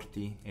than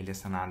 30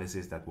 alias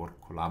analyses that work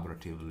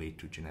collaboratively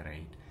to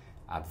generate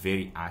a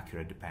very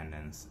accurate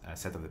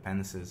set of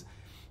dependencies.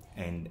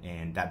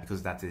 And that,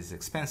 because that is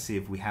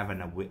expensive, we have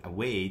a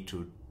way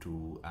to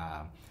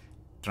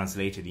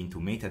translate it into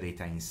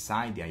metadata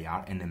inside the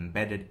IR and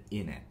embed it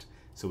in it.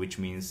 So which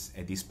means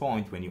at this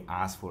point, when you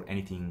ask for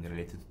anything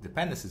related to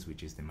dependencies,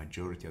 which is the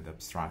majority of the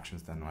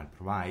abstractions that NOELLE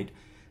provide,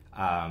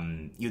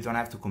 you don't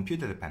have to compute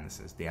the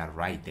dependencies. They are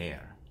right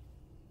there.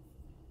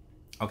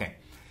 Okay,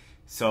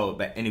 so,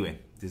 but anyway,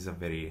 this is a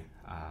very,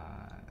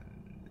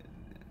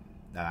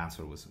 that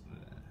answer was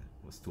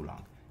too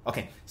long.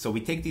 Okay, so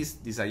we take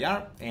this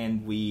IR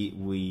and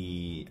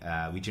we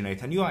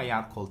generate a new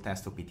IR called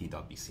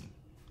testopt.bc.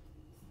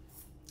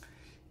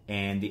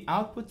 And the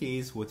output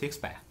is what you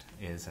expect,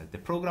 is that the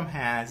program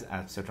has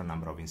a certain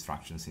number of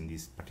instructions, in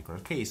this particular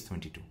case,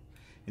 22.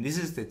 And this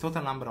is the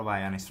total number of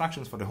IR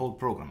instructions for the whole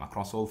program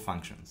across all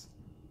functions.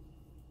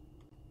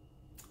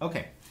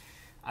 Okay,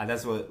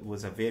 that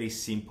was a very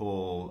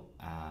simple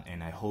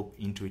and I hope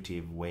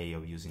intuitive way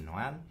of using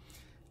NOELLE.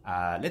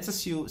 Let's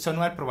assume, so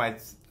NOELLE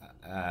provides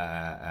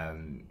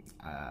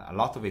a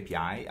lot of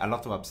API, a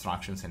lot of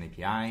abstractions and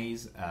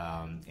APIs,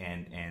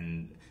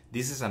 and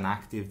this is an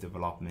active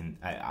development,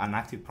 an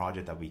active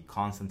project that we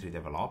constantly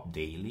develop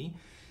daily.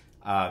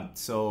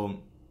 So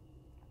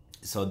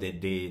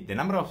the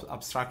number of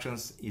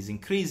abstractions is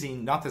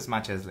increasing, not as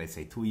much as, let's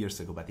say, 2 years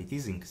ago, but it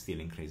is still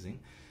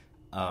increasing.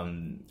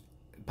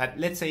 But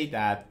let's say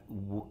that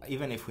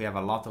even if we have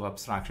a lot of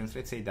abstractions,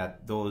 let's say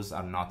that those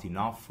are not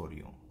enough for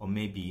you, or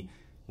maybe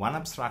one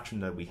abstraction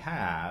that we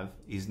have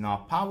is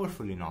not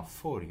powerful enough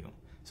for you.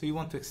 So you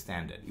want to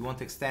extend it. You want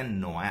to extend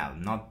NOELLE,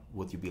 not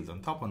what you build on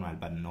top of NOELLE,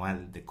 but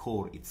NOELLE, the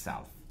core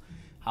itself.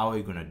 How are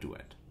you going to do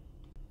it?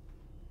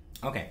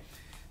 Okay,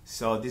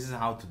 so this is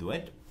how to do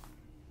it.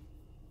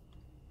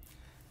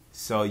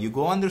 So you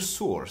go under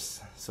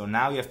source. So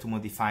now you have to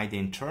modify the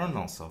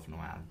internals of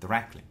NOELLE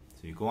directly.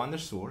 So you go under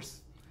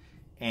source,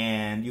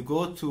 and you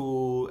go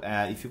to,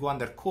 if you go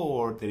under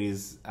core, there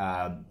is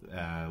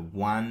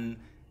one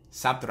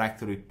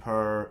subdirectory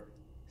per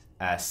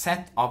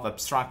set of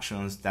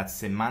abstractions that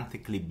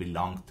semantically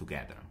belong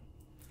together.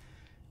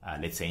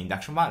 Let's say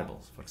induction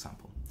variables, for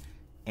example.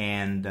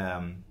 And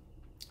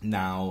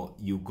now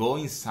you go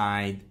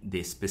inside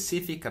the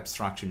specific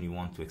abstraction you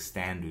want to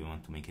extend, you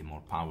want to make it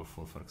more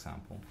powerful, for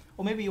example.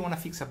 Or maybe you want to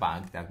fix a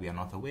bug that we are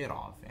not aware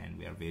of, and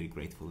we are very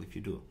grateful if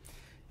you do.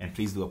 And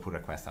please do a pull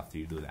request after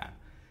you do that.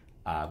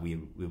 We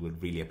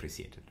would really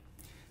appreciate it.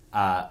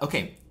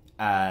 Okay,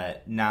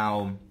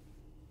 now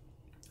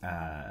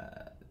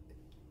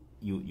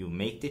you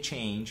make the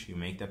change, you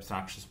make the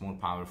abstractions more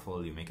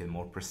powerful, you make it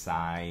more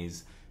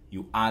precise,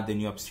 you add the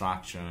new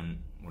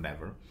abstraction,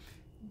 whatever.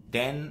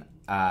 Then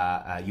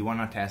you want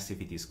to test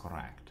if it is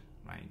correct,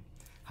 right?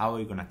 How are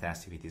you going to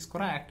test if it is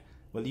correct?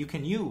 Well, you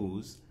can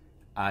use,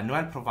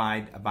 NOELLE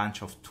provide a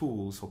bunch of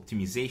tools,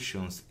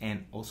 optimizations,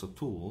 and also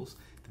tools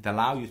that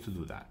allow you to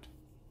do that.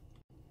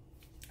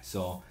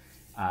 So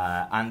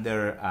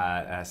under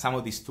some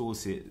of these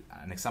tools,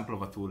 an example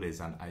of a tool is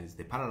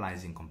the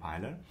parallelizing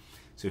compiler.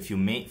 So if you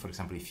make, for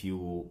example, if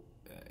you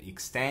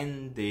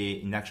extend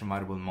the induction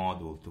variable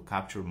module to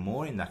capture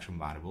more induction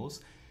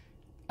variables,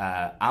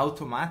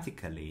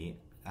 automatically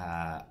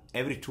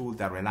every tool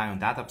that relies on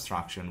that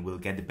abstraction will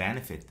get the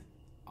benefit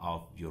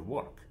of your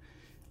work.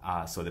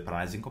 So the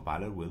parallelizing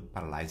compiler will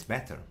parallelize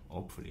better,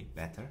 hopefully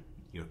better,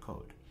 your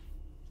code.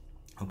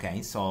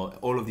 Okay, so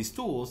all of these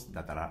tools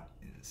that are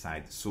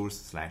inside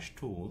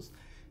source/tools,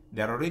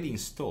 they're already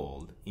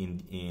installed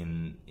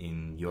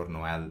in your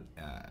NOELLE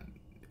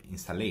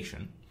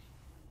installation.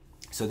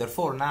 So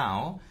therefore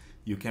now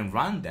you can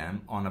run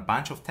them on a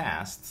bunch of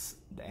tests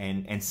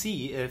and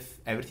see if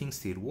everything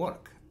still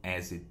works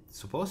as it's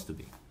supposed to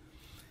be.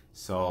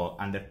 So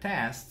under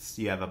tests,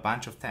 you have a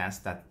bunch of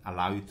tests that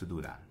allow you to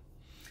do that.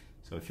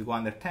 So if you go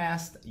under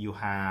test, you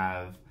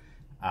have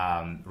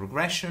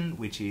regression,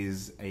 which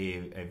is a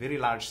very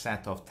large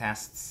set of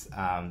tests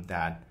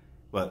that,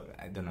 well,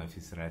 I don't know if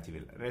it's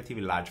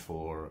relatively large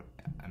for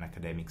an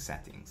academic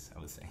settings, I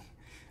would say.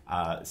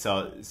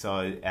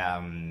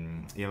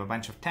 You have a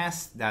bunch of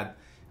tests that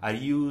are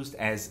used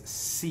as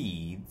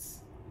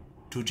seeds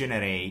to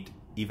generate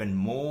even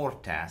more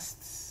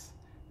tests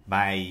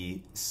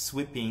by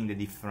sweeping the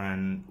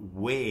different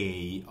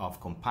way of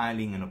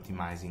compiling and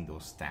optimizing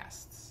those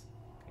tests.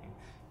 Okay?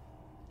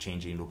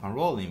 Changing loop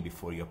unrolling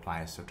before you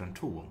apply a certain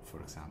tool, for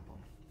example.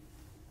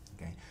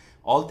 Okay?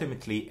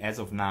 Ultimately, as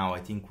of now, I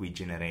think we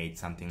generate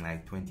something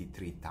like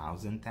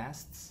 23,000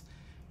 tests.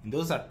 And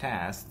those are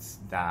tests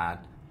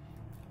that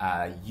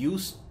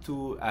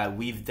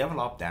we've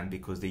developed them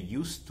because they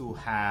used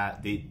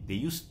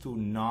to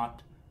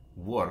not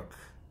work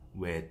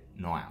with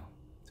NOELLE.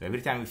 So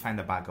every time we find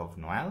a bug of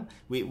NOELLE,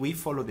 we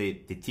follow the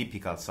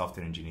typical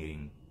software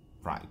engineering,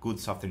 good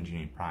software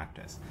engineering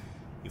practice.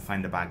 You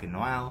find a bug in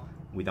NOELLE,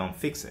 we don't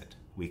fix it.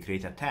 We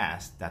create a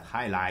test that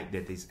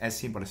is as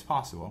simple as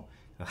possible,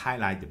 to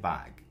highlight the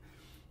bug.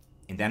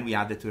 And then we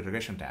add it to a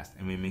regression test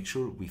and we make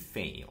sure we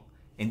fail.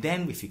 And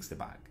then we fix the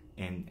bug.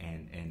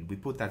 And we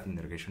put that in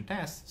the regression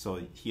test. So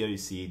here you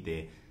see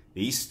the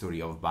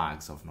history of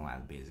bugs of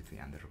NOELLE basically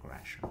under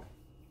regression.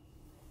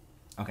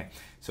 Okay,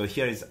 so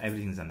here is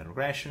everything's under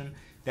regression.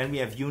 Then we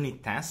have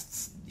unit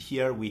tests.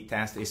 Here we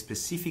test a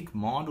specific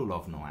module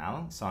of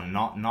NOELLE, so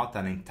not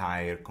an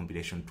entire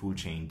compilation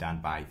toolchain done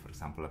by, for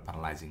example, a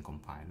parallelizing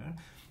compiler,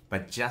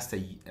 but just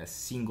a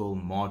single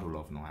module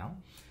of NOELLE.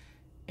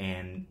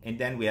 And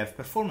then we have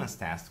performance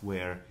tests,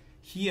 where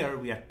here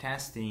we are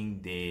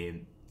testing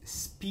the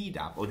speed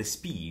up or the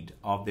speed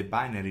of the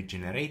binary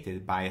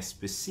generated by a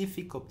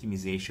specific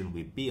optimization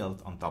we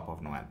built on top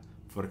of NOELLE.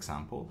 For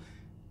example,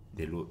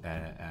 the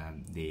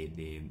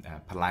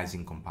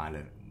parallelizing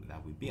compiler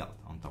that we built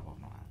on top of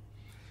NOELLE.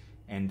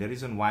 And the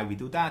reason why we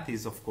do that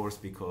is, of course,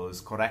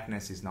 because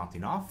correctness is not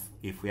enough.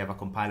 If we have a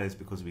compiler, it's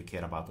because we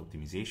care about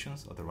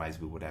optimizations. Otherwise,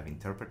 we would have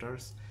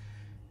interpreters.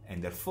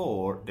 And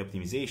therefore, the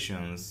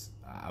optimizations,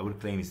 I would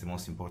claim, is the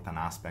most important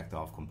aspect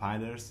of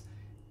compilers.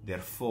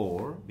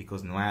 Therefore,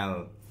 because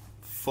NOELLE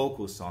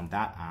focus on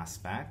that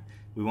aspect,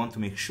 we want to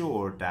make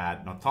sure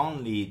that not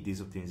only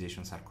these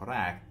optimizations are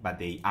correct, but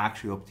they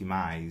actually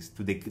optimize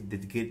to the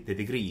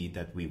degree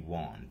that we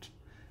want.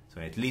 So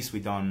at least we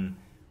don't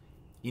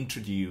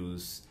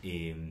introduce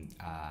a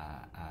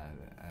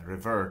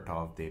revert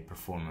of the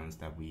performance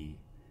that we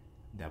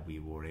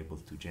were able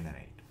to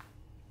generate.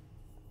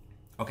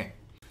 Okay.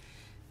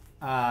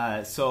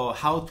 So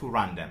how to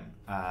run them?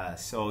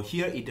 So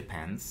here it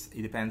depends.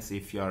 It depends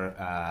if you're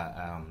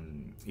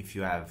if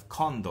you have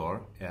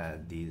Condor,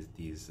 these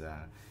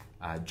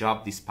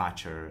job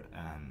dispatcher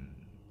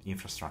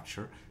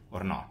infrastructure,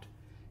 or not.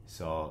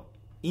 So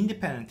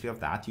independently of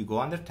that, you go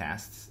under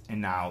tests,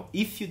 and now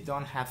if you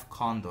don't have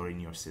Condor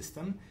in your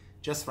system,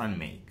 just run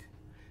make.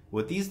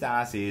 What this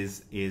does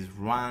is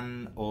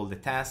run all the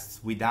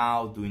tests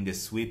without doing the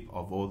sweep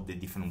of all the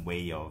different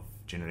way of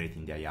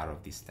generating the IR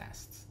of these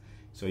tests.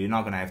 So you're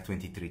not going to have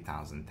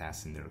 23,000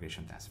 tests in the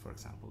regression test, for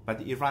example.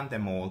 But you run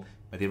them all,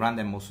 but you run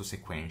them also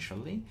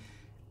sequentially,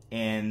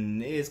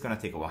 and it's going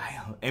to take a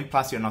while. And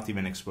plus, you're not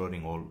even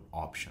exploring all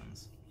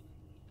options.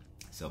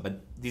 So, but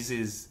this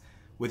is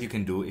what you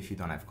can do if you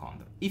don't have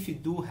Condor. If you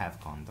do have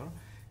Condor,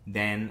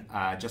 then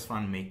just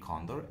run make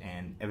Condor,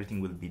 and everything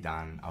will be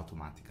done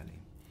automatically.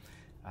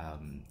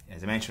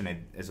 As I mentioned,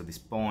 as of this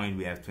point,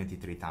 we have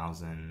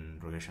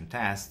 23,000 regression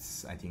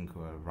tests. I think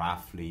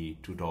roughly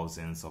 2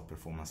 dozens of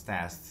performance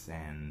tests,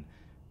 and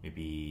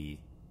maybe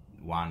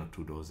 1 or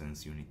 2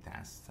 dozens unit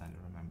tests. I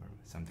don't remember,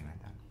 something like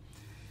that.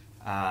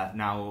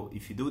 Now,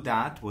 if you do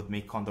that, what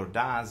make Condor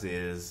does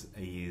is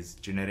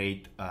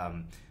generate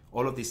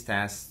all of these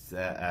tests,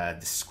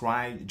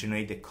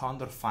 generate a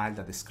Condor file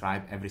that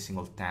describe every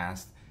single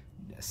test,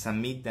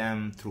 submit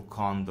them through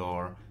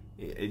Condor.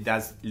 It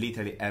does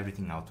literally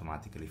everything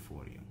automatically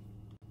for you.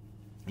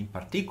 In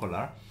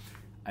particular,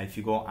 if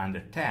you go under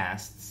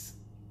tests,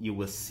 you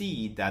will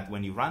see that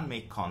when you run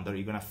make Condor,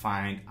 you're going to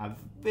find a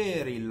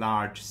very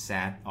large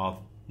set of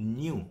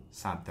new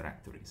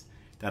subdirectories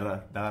that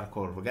are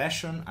called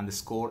regression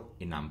underscore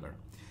a number.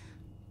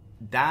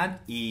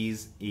 That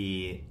is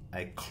a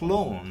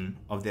clone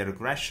of the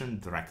regression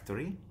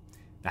directory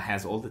that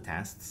has all the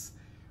tests,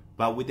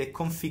 but with a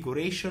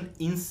configuration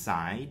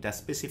inside that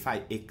specify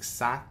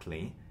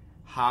exactly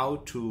how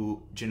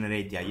to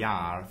generate the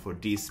IR for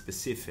these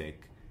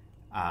specific,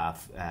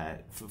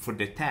 for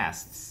the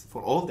tests,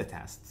 for all the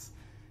tests.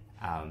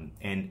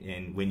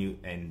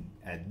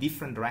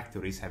 Different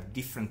directories have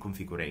different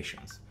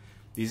configurations.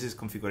 This is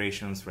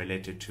configurations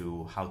related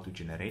to how to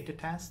generate the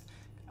test,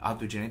 how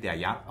to generate the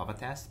IR of a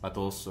test, but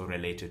also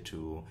related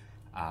to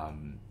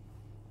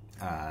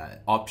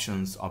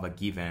options of a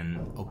given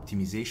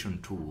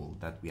optimization tool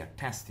that we are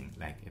testing,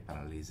 like a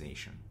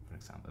parallelization, for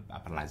example, a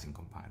parallelizing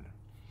compiler.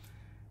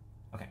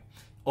 Okay,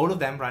 all of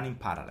them run in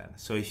parallel.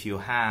 So if you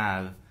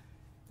have,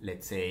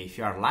 let's say, if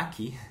you are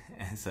lucky,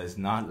 so it's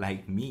not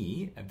like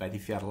me, but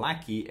if you are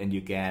lucky and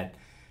you get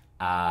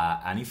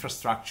an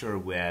infrastructure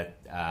with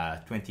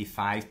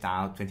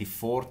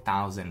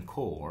 24,000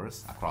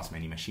 cores across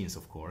many machines,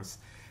 of course,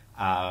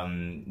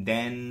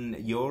 then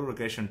your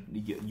regression,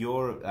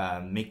 your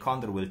make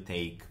Condor will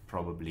take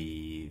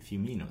probably a few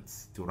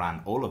minutes to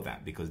run all of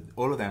them, because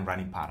all of them run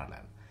in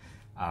parallel.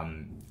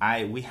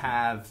 I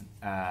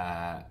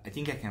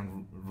think I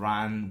can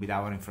run with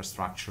our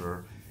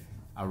infrastructure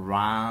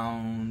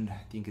around,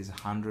 I think it's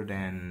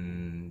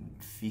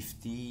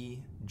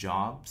 150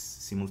 jobs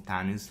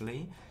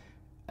simultaneously.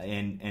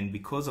 And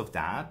because of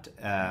that,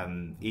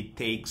 it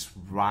takes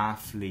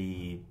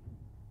roughly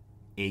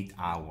 8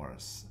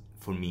 hours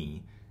for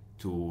me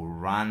to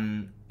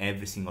run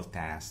every single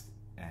test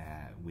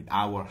with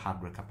our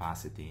hardware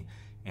capacity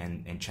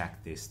and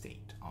check the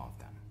state of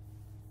them.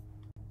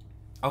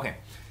 Okay,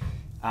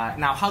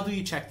 now how do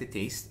you check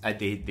the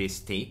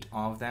state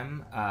of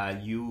them?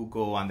 You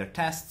go under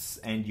tests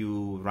and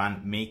you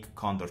run make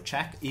Condor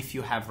check if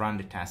you have run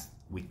the test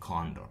with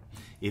Condor.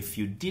 If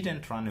you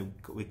didn't run it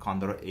with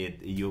Condor,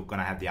 you're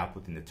gonna have the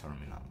output in the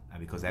terminal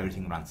because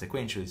everything runs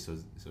sequentially, so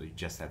you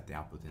just have the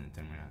output in the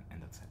terminal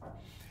and that's it.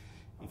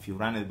 If you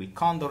run it with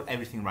Condor,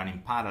 everything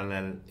running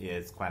parallel,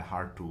 it's quite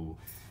hard to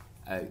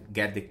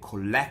get the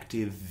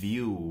collective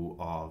view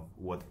of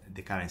what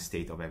the current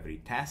state of every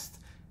test.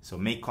 So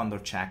make Condor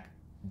check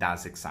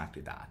does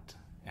exactly that.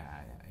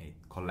 it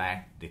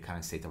collects the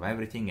current state of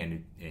everything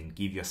and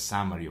give you a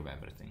summary of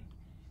everything.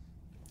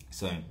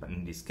 So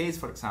in this case,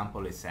 for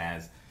example, it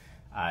says,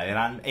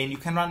 and you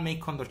can run make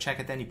condor check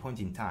at any point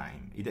in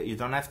time. You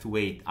don't have to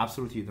wait,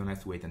 absolutely you don't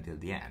have to wait until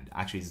the end.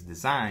 Actually, it's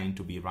designed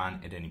to be run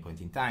at any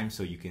point in time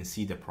so you can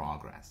see the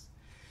progress.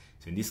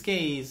 So in this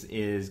case,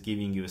 is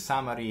giving you a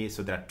summary.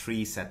 So there are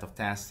 3 sets of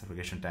tests: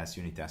 regression test,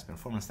 unit test,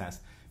 performance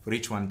test. For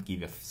each one, give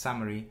you a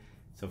summary.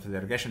 So for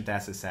the regression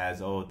test, it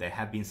says, oh, they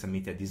have been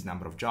submitted this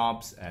number of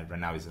jobs. Right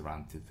now it's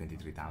around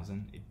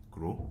 23,000. It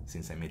grew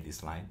since I made this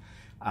slide.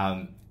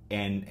 And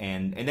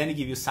then it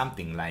gives you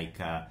something like,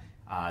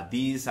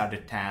 these are the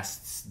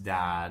tests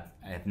that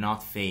have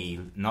not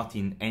failed, not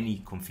in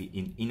any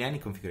in any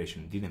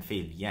configuration, didn't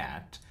fail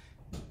yet,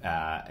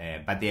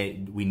 but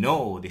we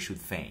know they should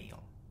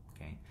fail.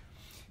 Okay.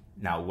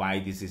 Now, why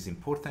this is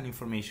important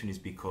information is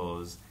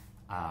because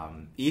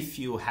if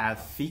you have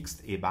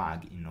fixed a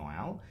bug in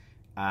NOELLE,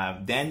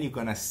 then you're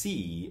gonna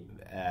see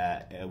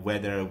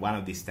whether one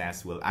of these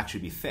tests will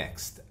actually be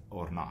fixed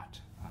or not.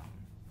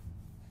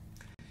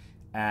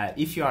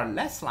 If you are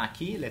less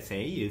lucky, let's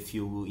say, if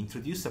you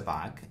introduce a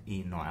bug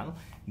in NOELLE,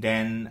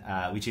 then,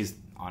 which is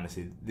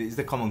honestly, this is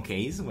the common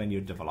case when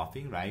you're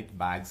developing, right?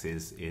 Bugs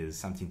is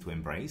something to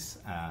embrace.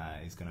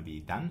 It's going to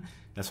be done.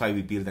 That's why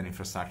we build an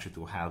infrastructure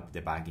to help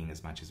debugging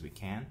as much as we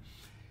can.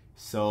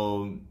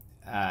 So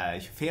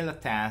if you fail a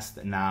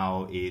test,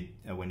 now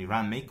when you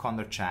run make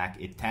condor check,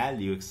 it tells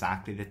you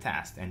exactly the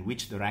test and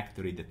which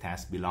directory the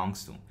test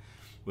belongs to.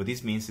 What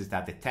this means is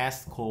that the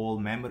test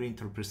called memory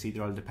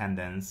interprocedural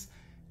dependence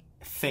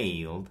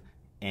failed,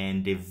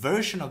 and the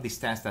version of this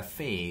test that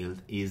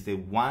failed is the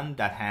one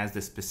that has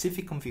the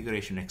specific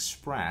configuration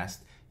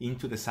expressed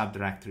into the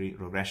subdirectory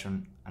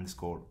regression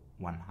 _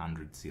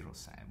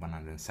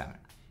 107.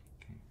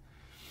 Okay.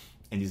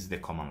 And this is the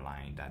command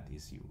line that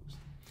is used.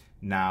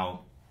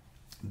 Now,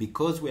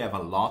 because we have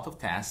a lot of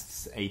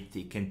tests,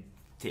 it can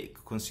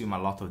consume a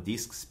lot of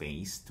disk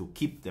space to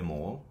keep them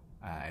all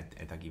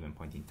at a given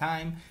point in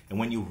time. And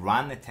when you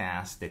run a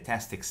test, the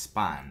test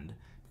expands,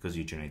 because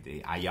you generate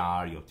the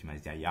IR, you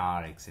optimize the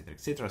IR, etc.,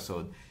 etc.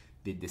 So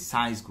the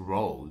size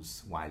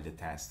grows while the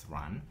tests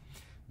run.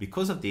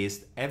 Because of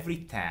this, every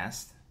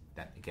test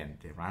that, again,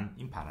 they run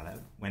in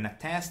parallel, when a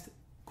test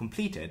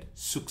completed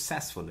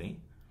successfully,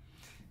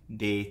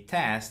 the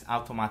test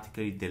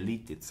automatically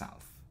deletes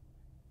itself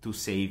to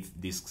save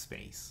disk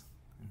space.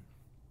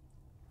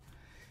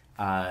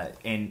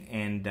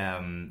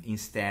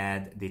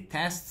 Instead, the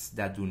tests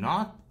that do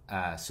not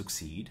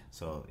succeed,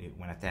 so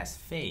when a test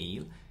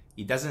fails,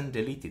 it doesn't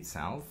delete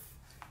itself,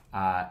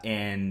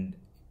 and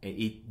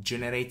it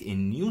generates a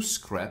new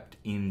script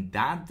in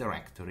that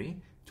directory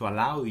to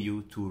allow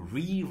you to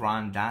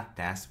rerun that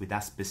test with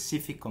a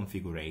specific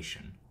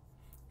configuration.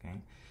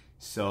 Okay,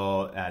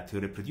 so to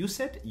reproduce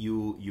it,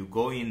 you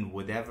go in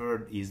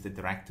whatever is the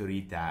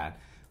directory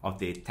of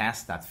the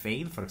test that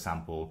failed. For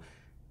example,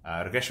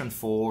 regression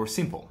 4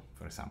 simple,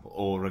 for example,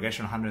 or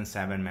regression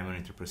 107 memory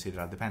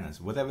interprocedural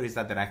dependence. Whatever is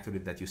that directory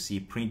that you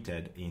see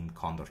printed in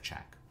condor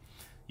check.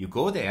 You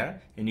go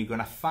there and you're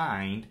gonna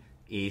find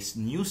a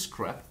new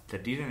script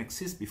that didn't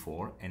exist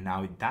before, and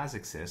now it does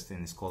exist,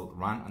 and it's called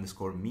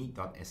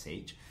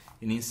run_me.sh.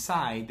 And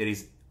inside there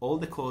is all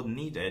the code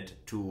needed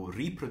to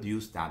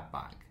reproduce that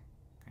bug.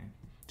 Okay?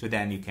 So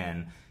then you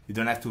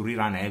don't have to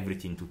rerun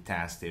everything to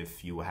test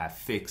if you have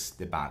fixed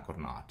the bug or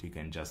not. You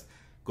can just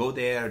go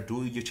there,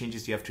 do your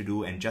changes you have to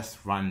do, and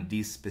just run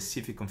this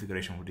specific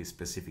configuration for this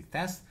specific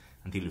test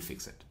until you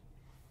fix it.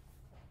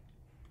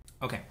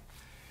 Okay.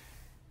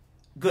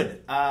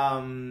 Good.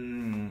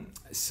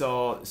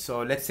 So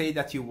let's say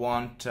that you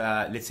want,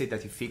 let's say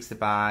that you fix the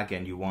bug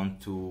and you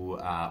want to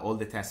all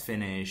the tests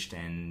finished,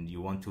 and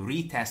you want to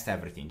retest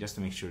everything just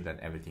to make sure that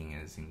everything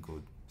is in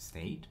good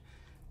state.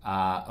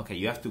 Okay,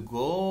 you have to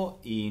go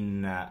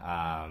in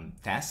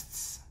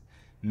tests,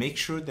 make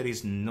sure there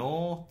is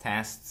no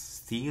tests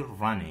still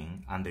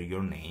running under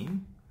your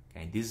name.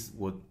 Okay, this is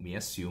what we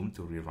assume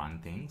to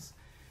rerun things,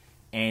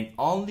 and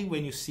only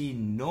when you see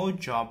no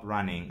job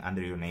running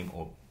under your name,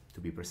 or to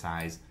be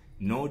precise,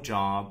 no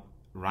job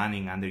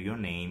running under your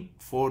name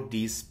for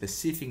this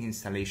specific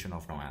installation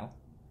of NOELLE,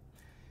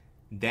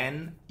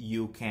 then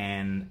you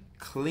can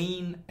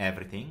clean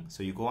everything.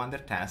 So you go under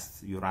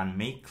tests, you run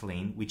make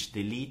clean, which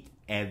delete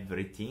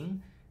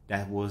everything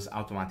that was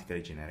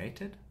automatically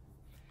generated,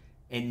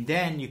 and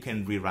then you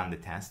can rerun the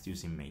test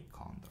using make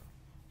condor.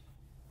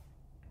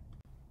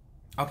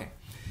 Okay.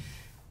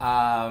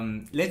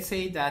 Let's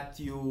say that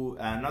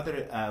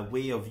another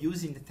way of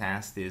using the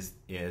test is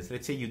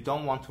let's say you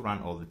don't want to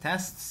run all the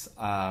tests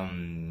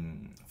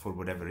for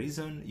whatever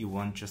reason, you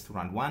want just to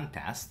run one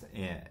test,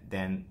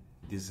 then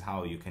this is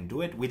how you can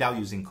do it without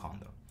using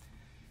condor.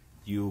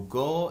 You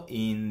go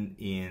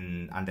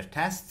in under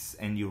tests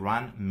and you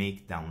run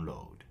make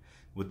download.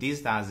 What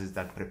this does is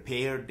that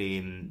prepare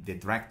the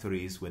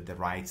directories with the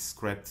right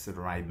scripts, the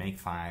right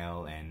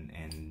makefile,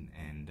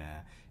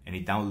 and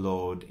it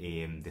download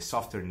the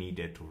software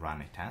needed to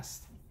run a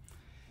test.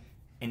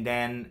 And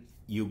then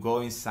you go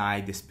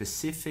inside the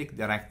specific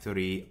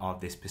directory of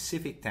the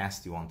specific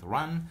test you want to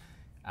run.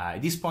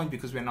 At this point,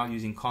 because we're not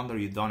using Condor,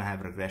 you don't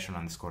have regression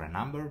underscore a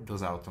number.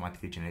 Those are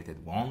automatically generated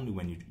only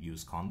when you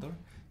use Condor.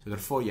 So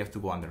therefore, you have to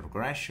go under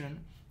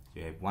regression.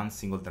 You have one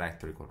single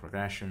directory called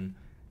regression.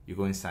 You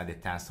go inside the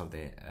test of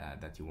the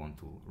that you want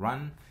to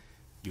run.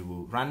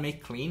 You run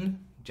make clean,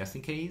 just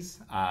in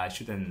case.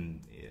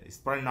 It's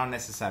probably not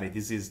necessary.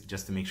 This is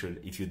just to make sure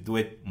if you do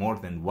it more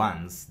than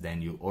once, then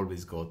you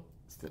always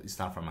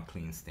start from a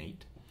clean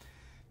state.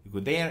 You go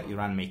there, you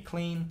run make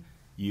clean,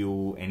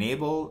 you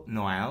enable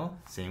NOELLE,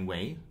 same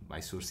way, by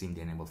sourcing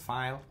the enabled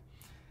file,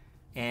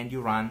 and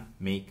you run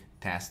make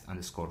test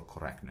underscore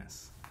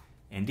correctness.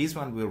 And this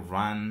one will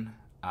run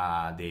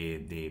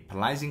the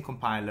parallelizing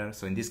compiler.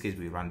 So in this case,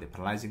 we run the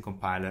parallelizing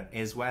compiler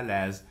as well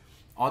as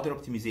other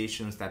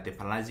optimizations that the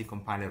parallelizing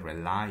compiler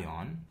rely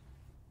on.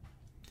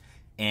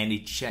 And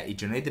it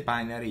generates the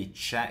binary,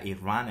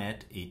 it run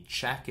it, it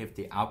check if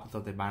the output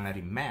of the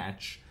binary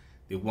match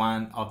the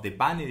one of the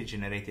binary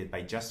generated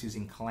by just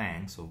using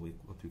Clang, so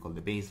what we call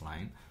the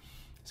baseline,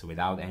 so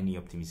without any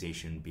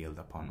optimization built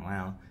upon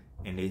NOELLE.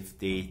 And if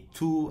the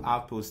two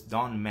outputs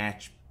don't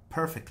match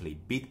perfectly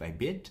bit by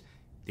bit,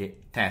 the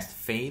test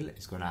fail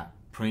is gonna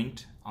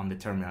print on the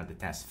terminal the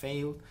test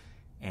failed,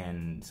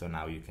 and so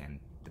now you can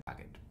debug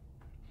it.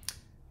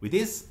 With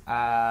this,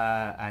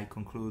 I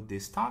conclude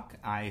this talk.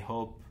 I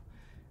hope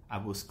I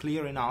was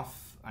clear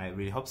enough. I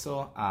really hope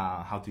so,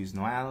 how to use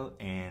NOELLE,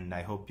 and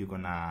I hope you're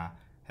gonna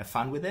have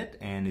fun with it,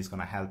 and it's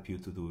gonna help you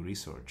to do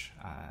research.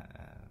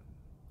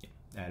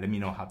 Let me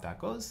know how that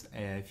goes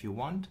if you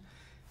want,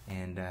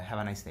 and have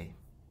a nice day.